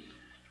tree.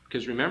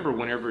 Because remember,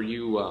 whenever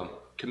you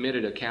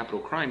committed a capital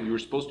crime, you were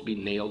supposed to be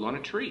nailed on a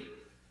tree.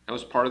 That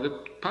was part of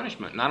the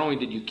punishment. Not only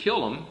did you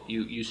kill him,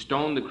 you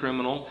stoned the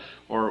criminal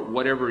or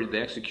whatever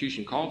the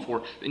execution called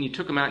for, then you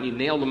took him out and you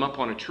nailed him up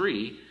on a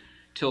tree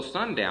till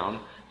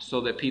sundown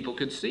so that people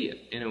could see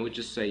it. And it would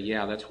just say,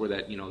 yeah, that's where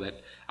that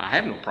I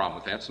have no problem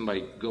with that.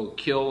 Somebody go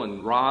kill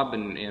and rob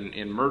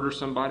and murder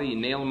somebody, you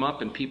nail them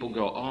up and people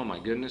go, oh my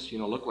goodness,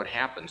 look what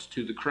happens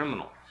to the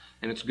criminal.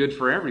 And it's good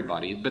for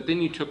everybody. But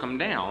then you took them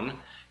down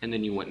and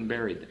then you went and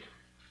buried them.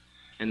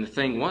 And the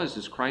thing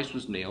is Christ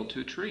was nailed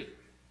to a tree.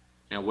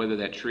 Now, whether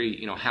that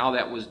tree, how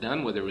that was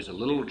done, whether it was a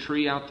little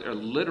tree out there, a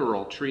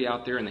literal tree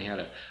out there, and they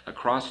had a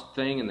cross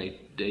thing and they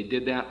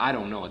did that, I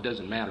don't know. It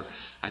doesn't matter.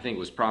 I think it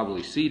was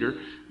probably cedar,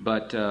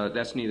 but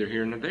that's neither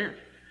here nor there.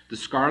 The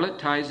scarlet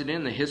ties it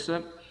in, the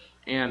hyssop,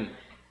 and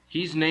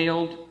he's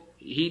nailed,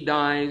 he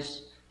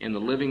dies, and the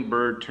living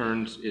bird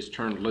is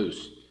turned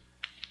loose.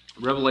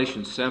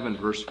 Revelation 7,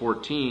 verse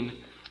 14.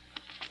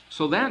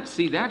 So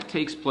that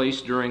takes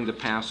place during the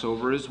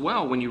Passover as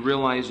well, when you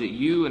realize that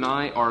you and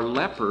I are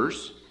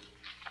lepers.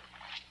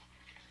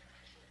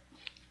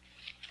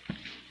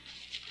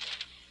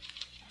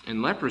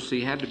 And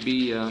leprosy had to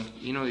be,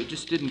 it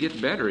just didn't get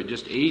better. It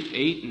just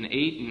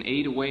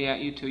ate away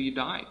at you till you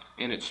died.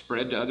 And it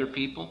spread to other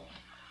people.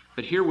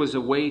 But here was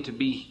a way to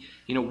be,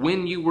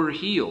 when you were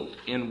healed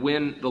and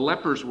when the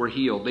lepers were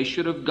healed, they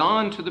should have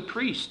gone to the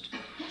priest.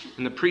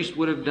 And the priest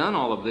would have done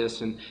all of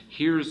this, and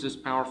here's this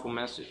powerful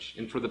message.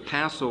 And for the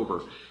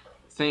Passover,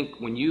 think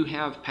when you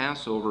have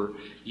Passover,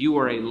 you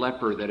are a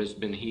leper that has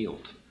been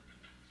healed.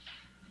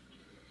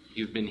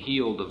 You've been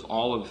healed of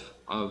all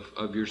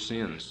of your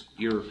sins.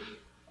 You're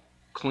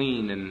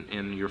clean,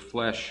 and your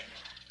flesh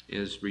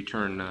is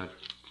returned.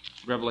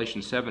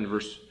 Revelation 7,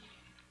 verse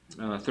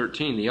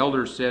 13, the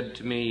elders said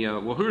to me,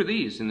 well, who are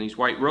these in these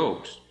white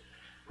robes?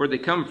 Where'd they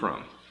come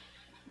from?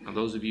 Now,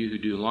 those of you who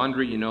do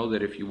laundry, you know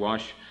that if you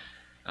wash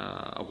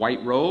a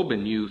white robe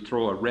and you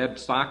throw a red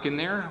sock in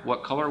there,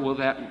 what color will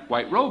that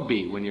white robe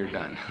be when you're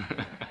done?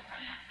 A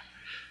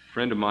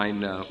friend of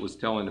mine was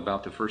telling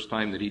about the first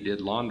time that he did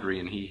laundry,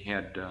 and he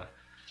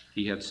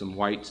had some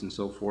whites and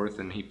so forth,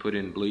 and he put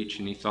in bleach,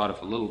 and he thought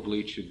if a little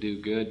bleach would do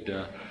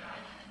good,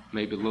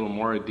 maybe a little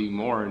more would do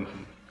more, and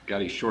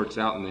got his shorts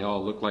out, and they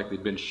all looked like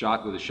they'd been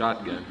shot with a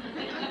shotgun.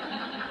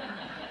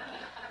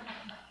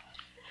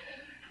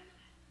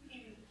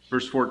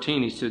 Verse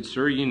 14, he said,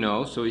 sir, you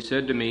know. So he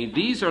said to me,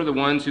 these are the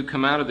ones who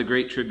come out of the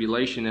great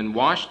tribulation and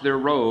washed their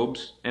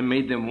robes and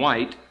made them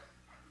white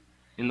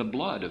in the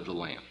blood of the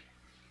Lamb.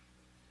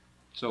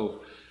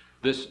 So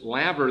this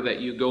laver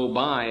that you go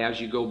by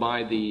as you go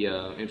by the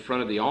in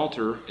front of the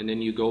altar, and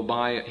then you go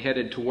by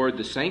headed toward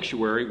the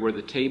sanctuary where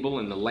the table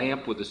and the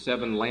lamp with the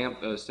seven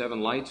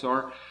lights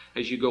are,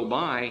 as you go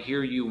by,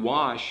 here you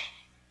wash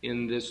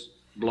in this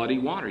bloody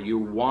water. You're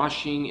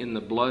washing in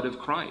the blood of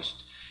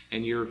Christ.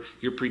 And you're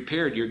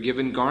prepared. You're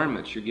given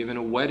garments. You're given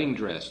a wedding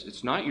dress.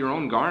 It's not your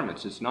own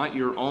garments. It's not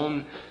your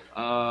own,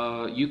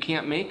 you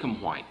can't make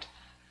them white.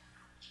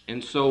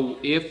 And so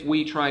if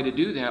we try to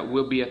do that,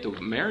 we'll be at the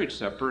marriage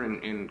supper,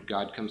 and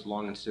God comes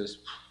along and says,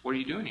 what are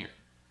you doing here?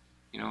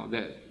 You know,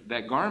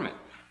 that garment,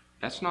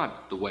 that's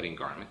not the wedding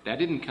garment. That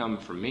didn't come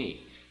from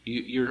me.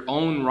 Your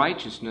own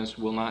righteousness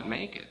will not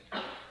make it.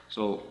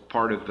 So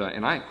part of,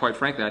 and quite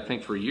frankly, I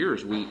think for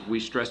years we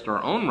stressed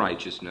our own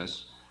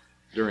righteousness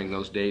during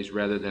those days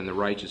rather than the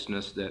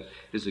righteousness that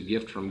is a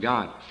gift from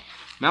God.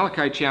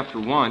 Malachi chapter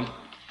 1.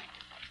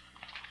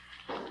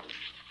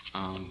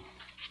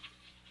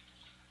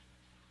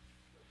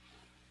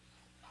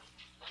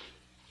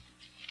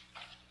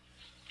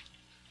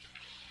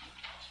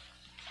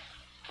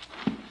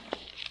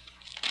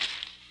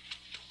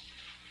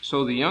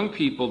 So the young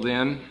people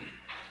then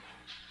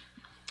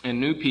and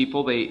new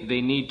people,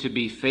 they need to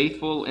be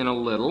faithful in a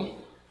little.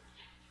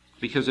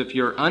 Because if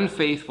you're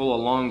unfaithful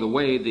along the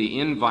way, the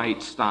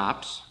invite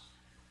stops.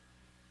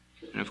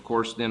 And of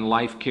course, then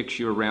life kicks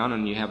you around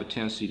and you have a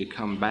tendency to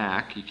come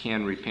back. You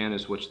can repent,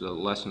 is what the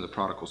lesson of the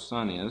prodigal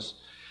son is.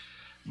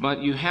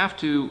 But you have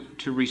to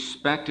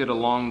respect it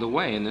along the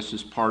way. And this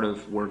is part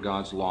of where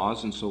God's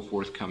laws and so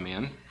forth come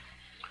in.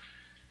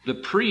 The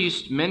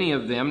priests, many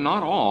of them,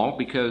 not all,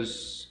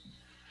 because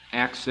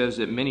Acts says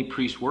that many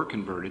priests were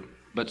converted,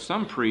 but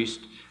some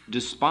priests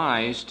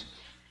despised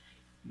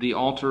the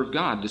altar of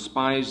God,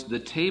 despised the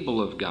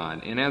table of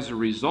God. And as a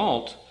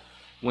result,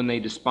 when they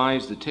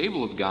despised the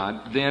table of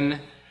God,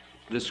 then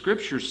the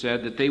scripture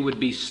said that they would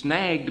be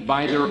snagged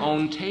by their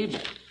own table,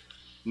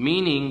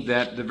 meaning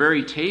that the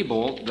very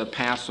table, the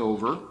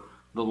Passover,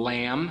 the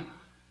lamb,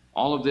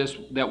 all of this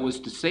that was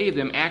to save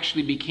them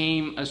actually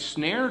became a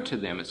snare to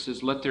them. It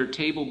says, let their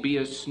table be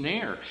a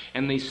snare,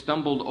 and they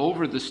stumbled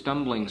over the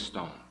stumbling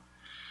stone.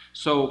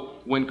 So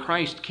when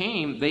Christ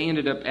came, they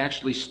ended up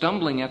actually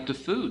stumbling at the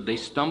food. They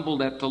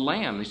stumbled at the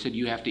lamb. They said,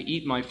 you have to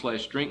eat my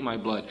flesh, drink my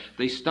blood.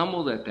 They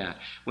stumbled at that.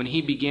 When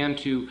he began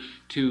to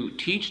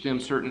teach them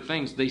certain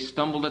things, they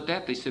stumbled at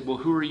that. They said, well,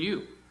 who are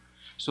you?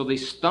 So they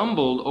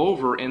stumbled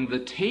over, and the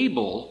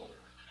table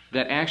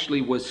that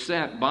actually was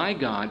set by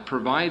God,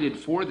 provided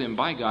for them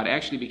by God,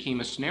 actually became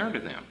a snare to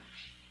them.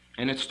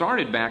 And it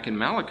started back in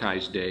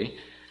Malachi's day.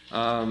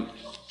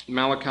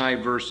 Malachi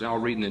verse, I'll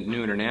read in the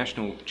New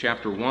International,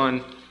 chapter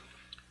 1.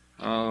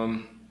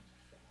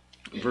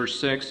 Verse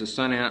 6, a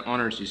son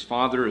honors his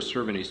father, a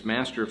servant his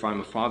master. If I'm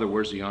a father,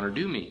 where's the honor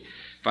due me?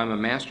 If I'm a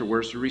master,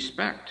 where's the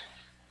respect?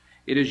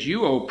 It is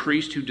you, O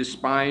priest, who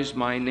despise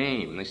my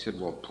name. And they said,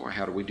 well, boy,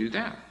 how do we do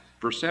that?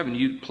 Verse 7,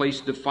 you place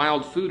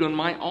defiled food on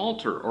my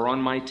altar or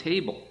on my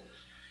table.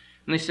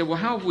 And they said, well,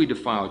 how have we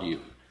defiled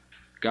you?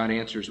 God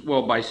answers,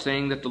 well, by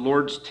saying that the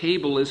Lord's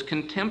table is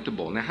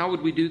contemptible. Now, how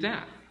would we do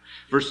that?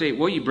 Verse 8,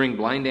 well, you bring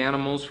blind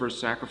animals for a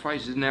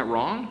sacrifice. Isn't that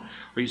wrong?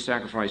 Or you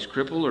sacrifice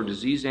crippled or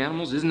diseased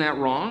animals. Isn't that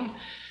wrong?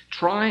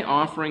 Try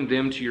offering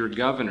them to your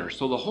governor.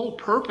 So the whole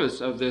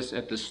purpose of this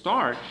at the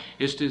start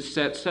is to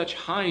set such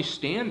high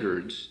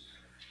standards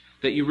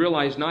that you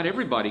realize not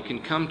everybody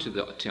can come to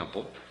the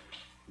temple.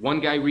 One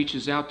guy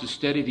reaches out to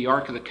steady the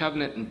Ark of the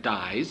Covenant and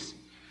dies.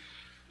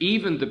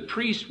 Even the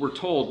priests were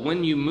told,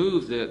 when you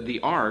move the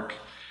ark,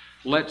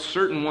 let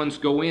certain ones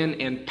go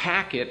in and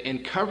pack it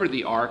and cover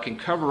the ark and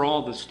cover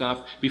all the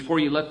stuff before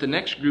you let the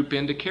next group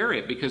in to carry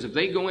it. Because if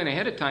they go in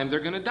ahead of time, they're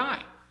going to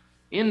die.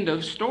 End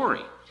of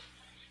story.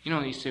 You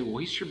know, you say, well,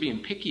 he's sure being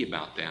picky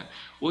about that.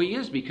 Well, he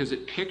is, because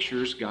it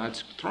pictures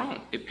God's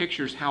throne. It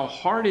pictures how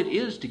hard it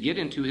is to get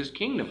into his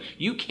kingdom.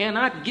 You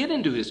cannot get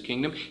into his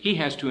kingdom. He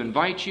has to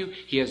invite you.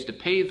 He has to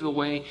pave the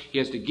way. He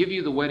has to give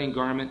you the wedding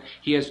garment.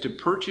 He has to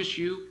purchase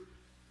you.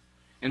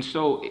 And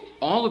so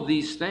all of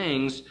these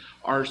things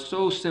are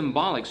so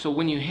symbolic. So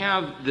when you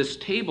have this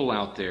table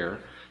out there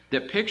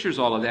that pictures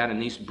all of that,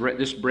 and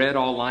this bread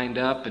all lined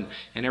up and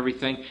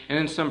everything, and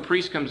then some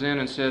priest comes in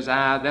and says,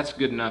 that's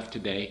good enough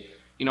today.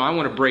 You know, I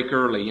want to break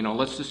early. You know,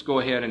 let's just go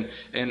ahead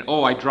and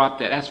oh, I dropped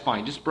that. That's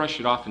fine. Just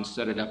brush it off and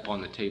set it up on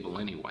the table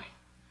anyway.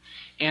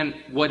 And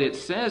what it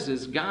says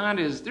is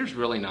there's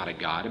really not a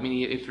God. I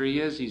mean, if he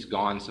is, he's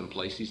gone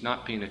someplace. He's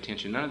not paying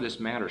attention. None of this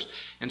matters.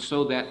 And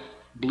so that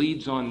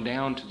bleeds on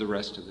down to the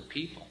rest of the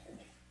people.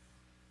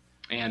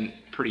 And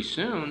pretty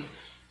soon,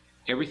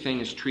 everything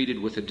is treated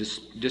with a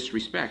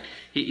disrespect.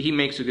 He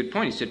makes a good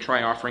point. He said,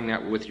 try offering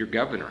that with your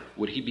governor.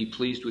 Would he be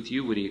pleased with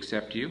you? Would he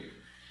accept you?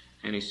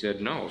 And he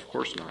said, no, of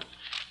course not.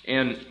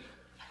 And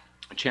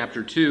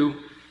chapter 2,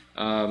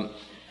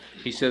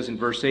 he says in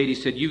verse 8, he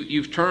said,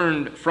 you've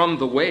turned from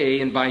the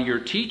way, and by your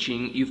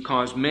teaching you've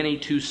caused many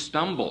to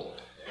stumble.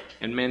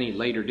 And many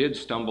later did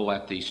stumble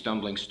at the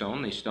stumbling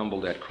stone. They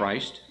stumbled at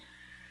Christ.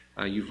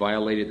 You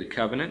violated the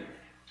covenant.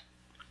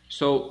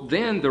 So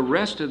then the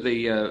rest of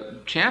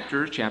the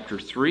chapter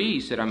 3, he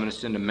said, I'm going to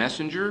send a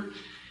messenger,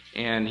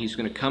 and he's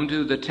going to come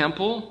to the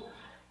temple,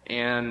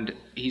 and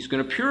he's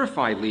going to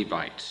purify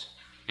Levites.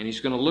 And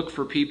he's going to look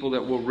for people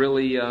that will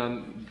really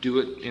do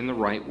it in the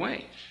right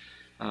way.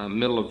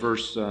 Middle of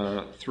verse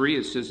 3,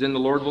 it says, then the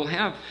Lord will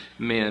have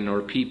men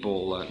or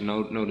people,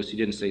 notice he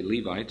didn't say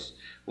Levites,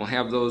 will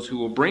have those who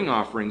will bring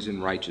offerings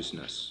in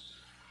righteousness.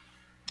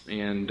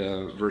 And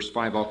verse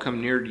 5, I'll come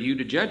near to you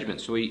to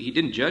judgment. So he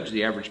didn't judge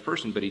the average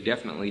person, but he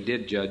definitely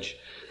did judge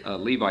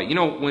Levi. You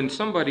know, when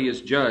somebody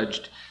is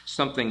judged,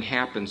 something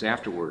happens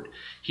afterward.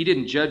 He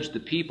didn't judge the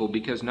people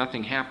because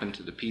nothing happened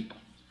to the people.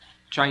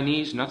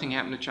 Chinese, nothing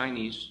happened to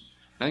Chinese.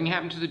 Nothing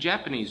happened to the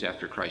Japanese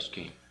after Christ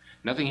came.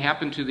 Nothing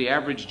happened to the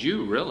average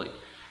Jew, really.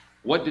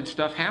 What did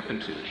stuff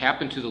happen to? It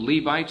happened to the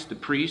Levites, the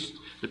priests,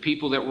 the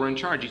people that were in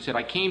charge. He said,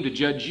 I came to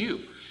judge you.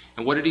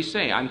 And what did he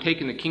say? I'm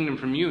taking the kingdom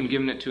from you and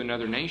giving it to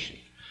another nation.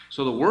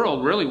 So the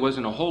world really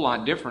wasn't a whole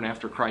lot different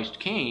after Christ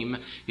came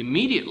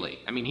immediately.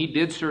 I mean, he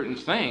did certain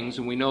things,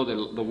 and we know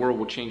that the world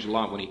will change a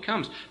lot when he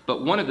comes.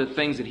 But one of the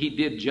things that he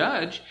did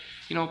judge,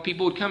 you know,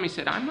 people would come, he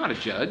said, I'm not a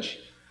judge.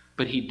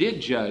 But he did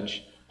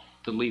judge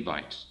the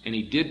Levites, and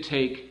he did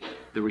take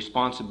the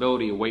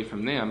responsibility away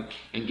from them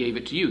and gave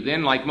it to you.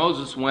 Then, like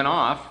Moses went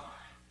off,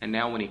 and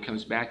now when he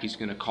comes back, he's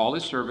going to call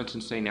his servants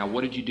and say, now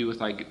what did you do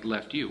with I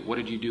left you? What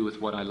did you do with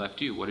what I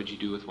left you? What did you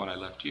do with what I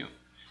left you?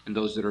 And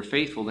those that are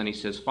faithful, then he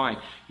says, fine,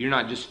 you're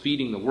not just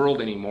feeding the world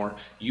anymore.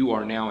 You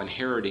are now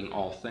inheriting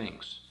all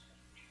things.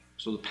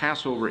 So the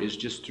Passover is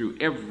just through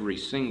every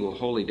single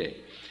holy day.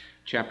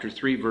 Chapter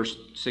 3, verse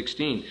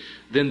 16.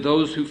 Then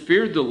those who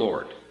feared the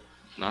Lord,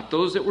 not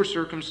those that were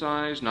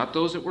circumcised, not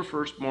those that were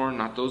firstborn,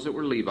 not those that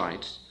were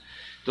Levites,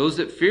 those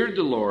that feared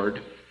the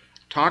Lord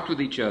talked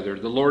with each other.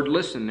 The Lord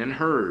listened and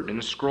heard, and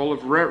a scroll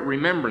of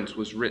remembrance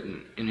was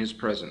written in his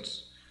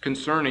presence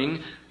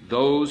concerning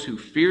those who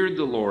feared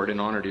the Lord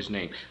and honored his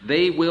name.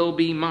 They will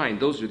be mine.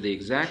 Those are the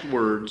exact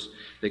words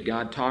that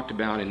God talked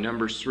about in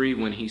Numbers 3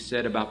 when he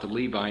said about the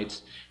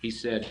Levites. He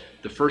said,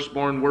 the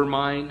firstborn were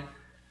mine,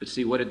 but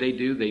see, what did they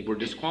do? They were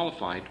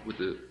disqualified with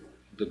the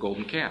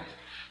golden calf.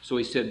 So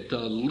he said,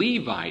 the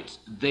Levites,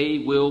 they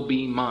will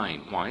be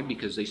mine. Why?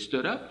 Because they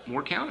stood up and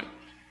were counted.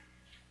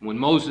 When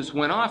Moses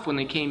went off, when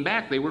they came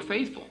back, they were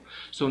faithful.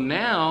 So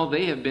now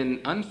they have been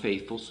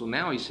unfaithful. So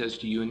now he says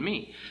to you and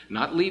me,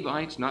 not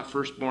Levites, not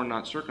firstborn,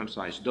 not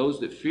circumcised, those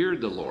that feared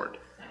the Lord,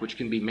 which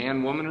can be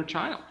man, woman, or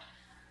child.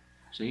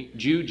 See,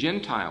 Jew,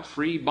 Gentile,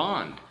 free,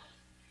 bond,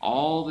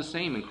 all the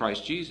same in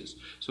Christ Jesus.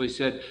 So he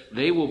said,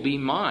 they will be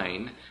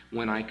mine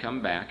when I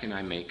come back and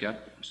I make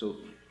up. So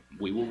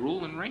we will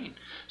rule and reign.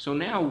 So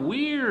now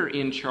we're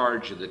in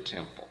charge of the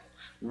temple.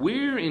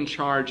 We're in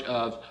charge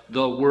of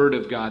the Word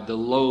of God, the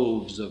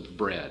loaves of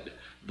bread,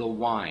 the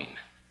wine.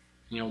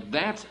 You know,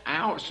 that's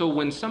our... So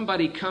when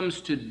somebody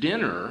comes to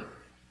dinner,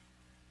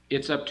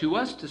 it's up to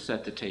us to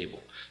set the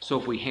table. So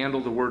if we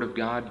handle the Word of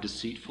God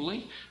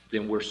deceitfully,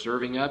 then we're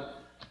serving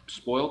up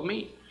spoiled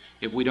meat.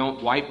 If we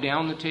don't wipe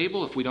down the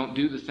table, if we don't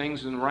do the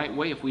things in the right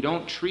way, if we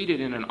don't treat it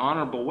in an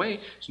honorable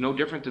way, it's no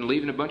different than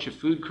leaving a bunch of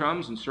food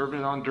crumbs and serving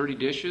it on dirty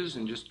dishes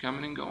and just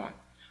coming and going.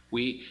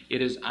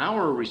 It is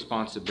our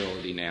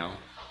responsibility now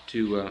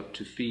to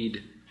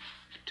feed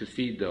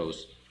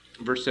those.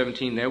 Verse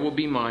 17, they will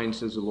be mine,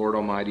 says the Lord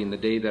Almighty, in the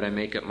day that I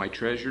make up my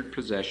treasured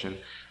possession.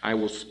 I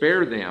will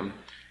spare them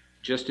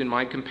just in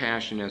my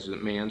compassion as a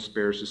man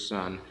spares his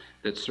son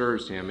that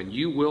serves him. And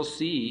you will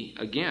see,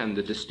 again,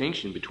 the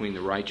distinction between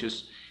the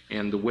righteous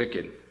and the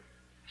wicked.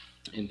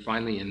 And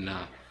finally in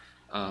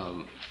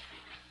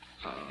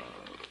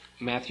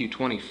Matthew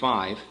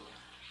 25,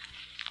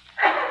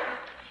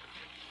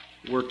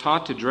 we're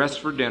taught to dress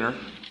for dinner.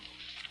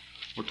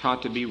 We're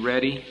taught to be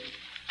ready.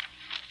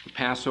 The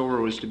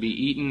Passover was to be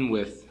eaten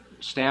with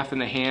staff in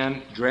the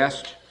hand,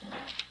 dressed,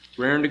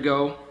 raring to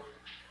go.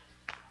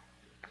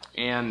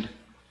 And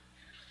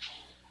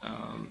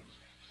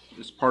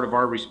it's part of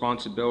our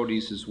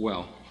responsibilities as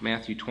well.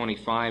 Matthew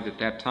 25, at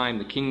that time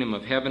the kingdom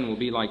of heaven will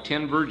be like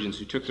 10 virgins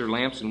who took their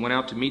lamps and went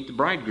out to meet the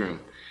bridegroom.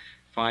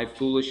 5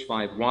 foolish,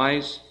 5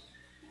 wise.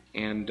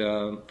 And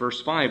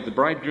verse 5, the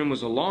bridegroom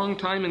was a long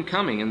time in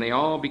coming, and they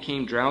all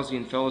became drowsy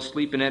and fell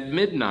asleep. And at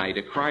midnight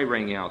a cry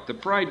rang out, the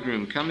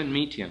bridegroom, come and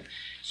meet him.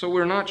 So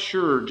we're not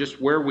sure just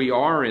where we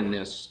are in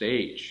this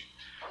stage.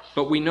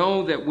 But we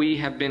know that we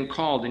have been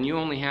called, and you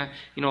only have,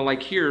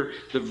 like here,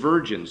 the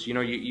virgins,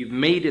 you've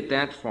made it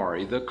that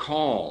far, the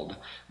called,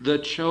 the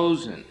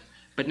chosen.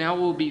 But now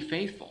we'll be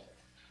faithful.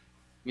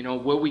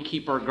 Will we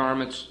keep our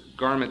garments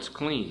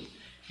clean?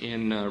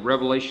 In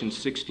Revelation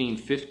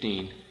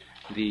 16:15,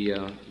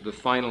 the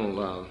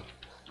final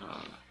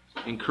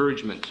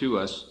encouragement to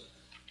us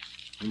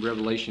in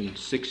Revelation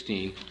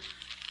 16,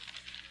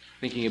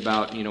 thinking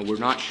about, we're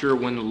not sure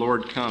when the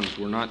Lord comes.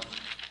 We're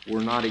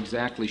not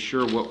exactly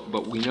sure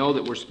but we know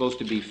that we're supposed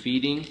to be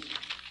feeding.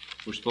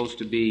 We're supposed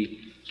to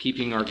be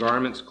keeping our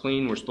garments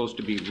clean. We're supposed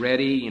to be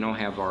ready,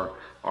 have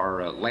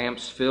our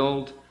lamps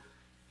filled.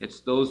 It's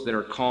those that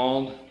are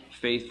called,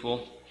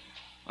 faithful,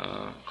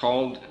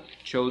 called,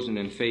 chosen,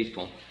 and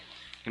faithful.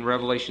 In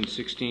Revelation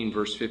 16,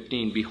 verse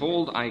 15,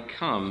 behold, I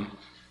come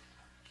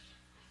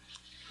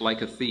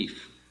like a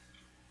thief.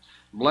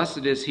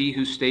 Blessed is he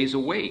who stays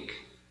awake.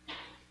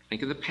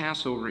 Think of the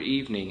Passover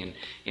evening,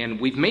 and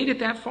we've made it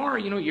that far.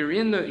 You're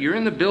in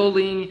the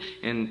building,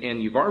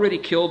 and you've already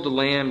killed the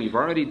lamb. You've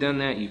already done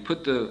that. You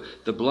put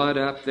the blood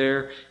up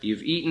there.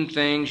 You've eaten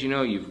things.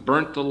 You've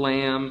burnt the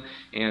lamb,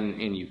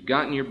 and you've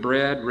gotten your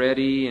bread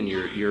ready, and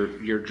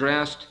you're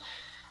dressed.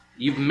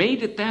 You've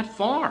made it that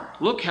far.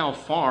 Look how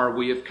far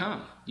we have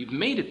come. You've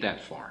made it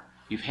that far.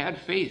 You've had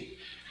faith,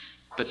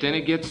 but then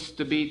it gets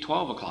to be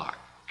 12 o'clock.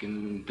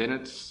 And then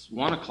it's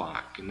 1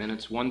 o'clock, and then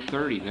it's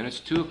 1:30, then it's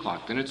 2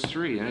 o'clock, then it's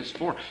 3, then it's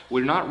 4.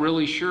 We're not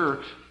really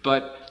sure,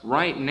 but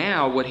right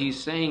now what he's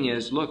saying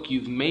is, look,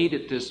 you've made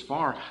it this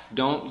far.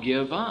 Don't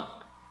give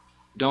up.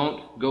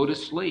 Don't go to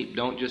sleep.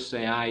 Don't just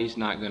say, he's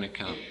not going to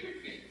come.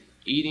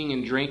 Eating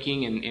and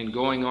drinking and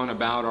going on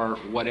about our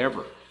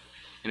whatever.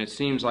 And it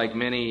seems like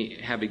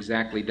many have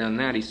exactly done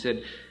that. He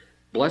said,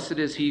 blessed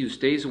is he who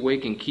stays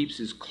awake and keeps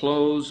his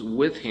clothes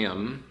with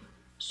him,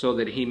 so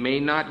that he may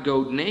not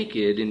go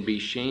naked and be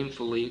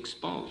shamefully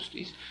exposed.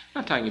 He's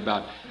not talking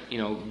about,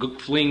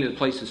 fleeing to the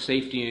place of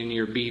safety in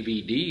your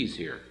BVDs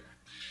here.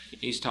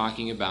 He's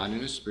talking about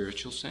in a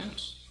spiritual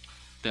sense.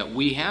 That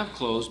we have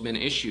clothes been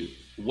issued.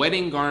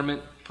 Wedding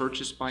garment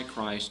purchased by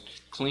Christ,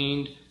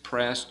 cleaned,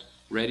 pressed,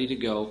 ready to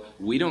go.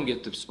 We don't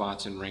get the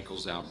spots and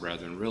wrinkles out,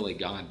 brethren. Really,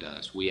 God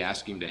does. We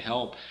ask him to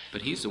help,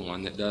 but he's the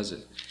one that does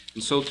it.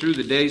 And so through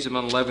the days of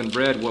unleavened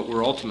bread, what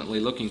we're ultimately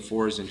looking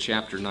for is in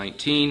chapter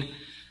 19,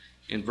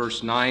 in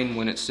verse 9,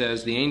 when it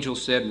says, the angel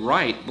said,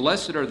 right,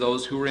 blessed are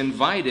those who are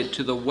invited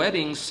to the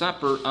wedding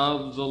supper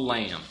of the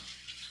Lamb.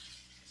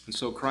 And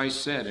so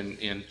Christ said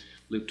in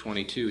Luke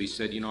 22, he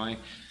said,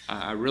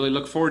 I really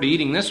look forward to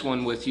eating this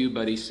one with you,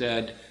 but he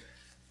said,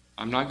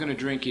 I'm not going to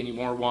drink any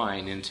more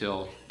wine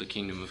until the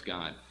kingdom of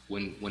God,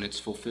 when it's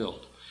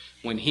fulfilled.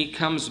 When he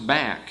comes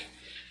back,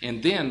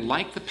 and then,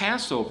 like the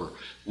Passover,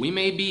 we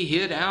may be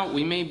hid out,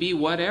 we may be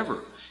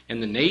whatever.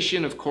 And the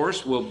nation, of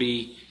course, will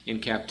be in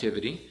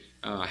captivity.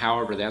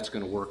 However that's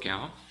going to work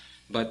out.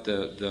 But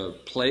the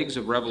plagues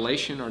of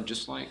Revelation are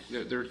just like,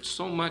 they're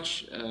so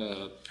much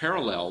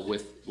parallel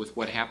with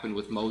what happened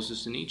with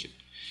Moses in Egypt.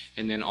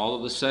 And then all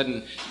of a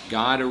sudden,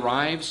 God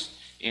arrives,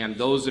 and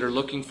those that are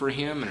looking for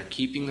him and are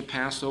keeping the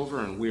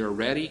Passover, and we are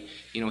ready,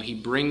 he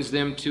brings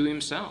them to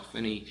himself,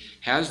 and he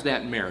has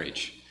that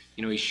marriage.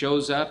 He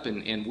shows up,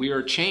 and we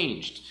are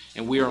changed,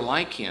 and we are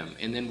like him,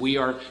 and then we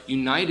are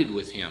united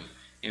with him,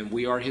 and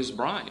we are his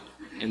bride.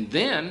 And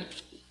then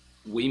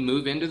we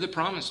move into the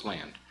promised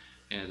land.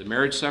 And the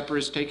marriage supper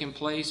has taken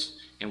place,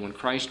 and when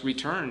Christ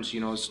returns,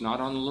 it's not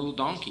on a little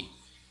donkey.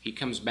 He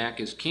comes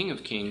back as King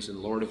of Kings and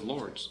Lord of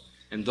Lords.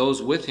 And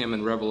those with him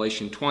in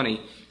Revelation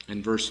 20,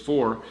 in verse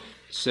 4,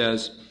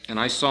 says, and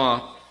I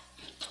saw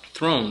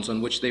thrones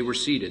on which they were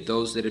seated,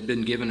 those that had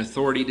been given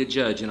authority to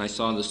judge. And I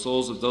saw the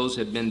souls of those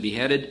had been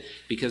beheaded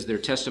because of their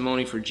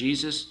testimony for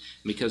Jesus,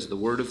 because of the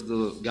word of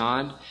the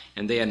God,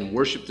 and they hadn't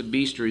worshipped the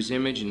beast or his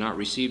image and not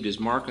received his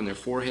mark on their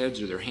foreheads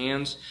or their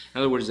hands. In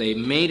other words, they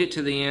made it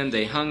to the end.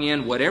 They hung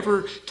in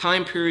whatever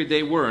time period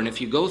they were. And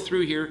if you go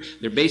through here,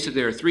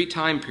 there are 3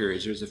 time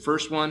periods. There's the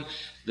first one,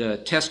 the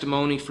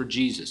testimony for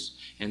Jesus.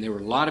 And there were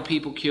a lot of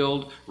people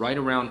killed right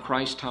around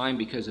Christ's time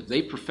because if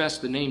they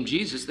professed the name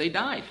Jesus, they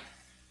died.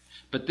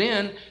 But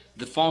then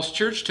the false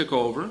church took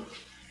over,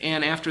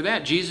 and after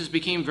that, Jesus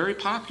became a very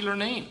popular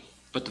name.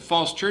 But the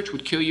false church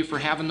would kill you for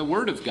having the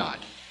Word of God.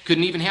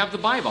 Couldn't even have the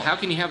Bible. How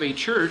can you have a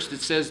church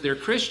that says they're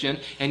Christian,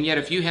 and yet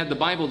if you had the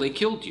Bible, they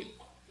killed you?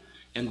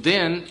 And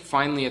then,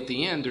 finally, at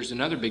the end, there's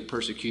another big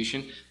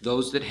persecution,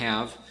 those that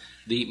have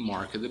the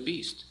mark of the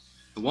beast.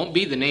 It won't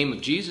be the name of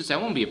Jesus. That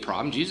won't be a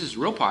problem. Jesus is a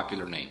real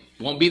popular name.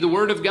 Won't be the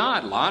Word of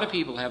God. A lot of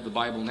people have the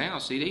Bible now.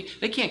 See,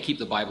 they can't keep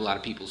the Bible out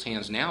of people's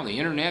hands now. The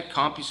internet,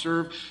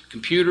 CompuServe,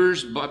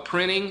 computers,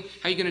 printing.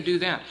 How are you going to do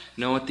that?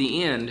 No, at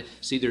the end,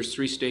 see, there's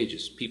 3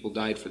 stages. People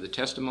died for the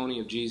testimony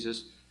of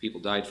Jesus,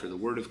 people died for the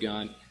Word of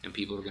God, and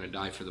people are going to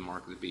die for the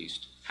mark of the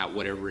beast.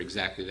 Whatever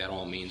exactly that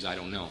all means, I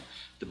don't know.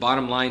 The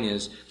bottom line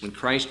is, when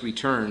Christ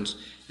returns,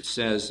 it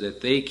says that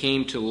they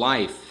came to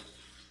life.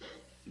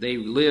 They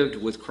lived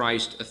with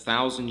Christ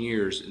 1,000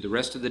 years. The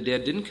rest of the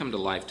dead didn't come to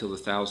life till the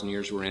 1,000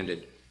 years were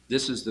ended.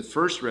 This is the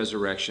first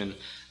resurrection.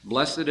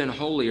 Blessed and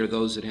holy are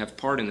those that have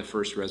part in the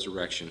first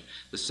resurrection.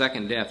 The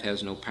second death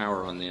has no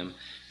power on them,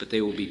 but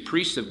they will be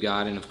priests of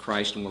God and of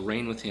Christ and will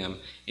reign with him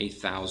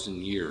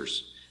 1,000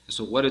 years. And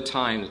so what a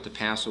time that the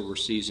Passover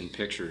season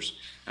pictures.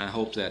 And I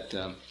hope that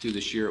through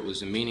this year it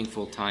was a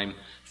meaningful time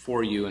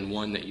for you and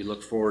one that you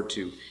look forward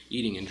to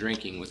eating and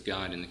drinking with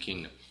God in the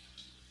kingdom.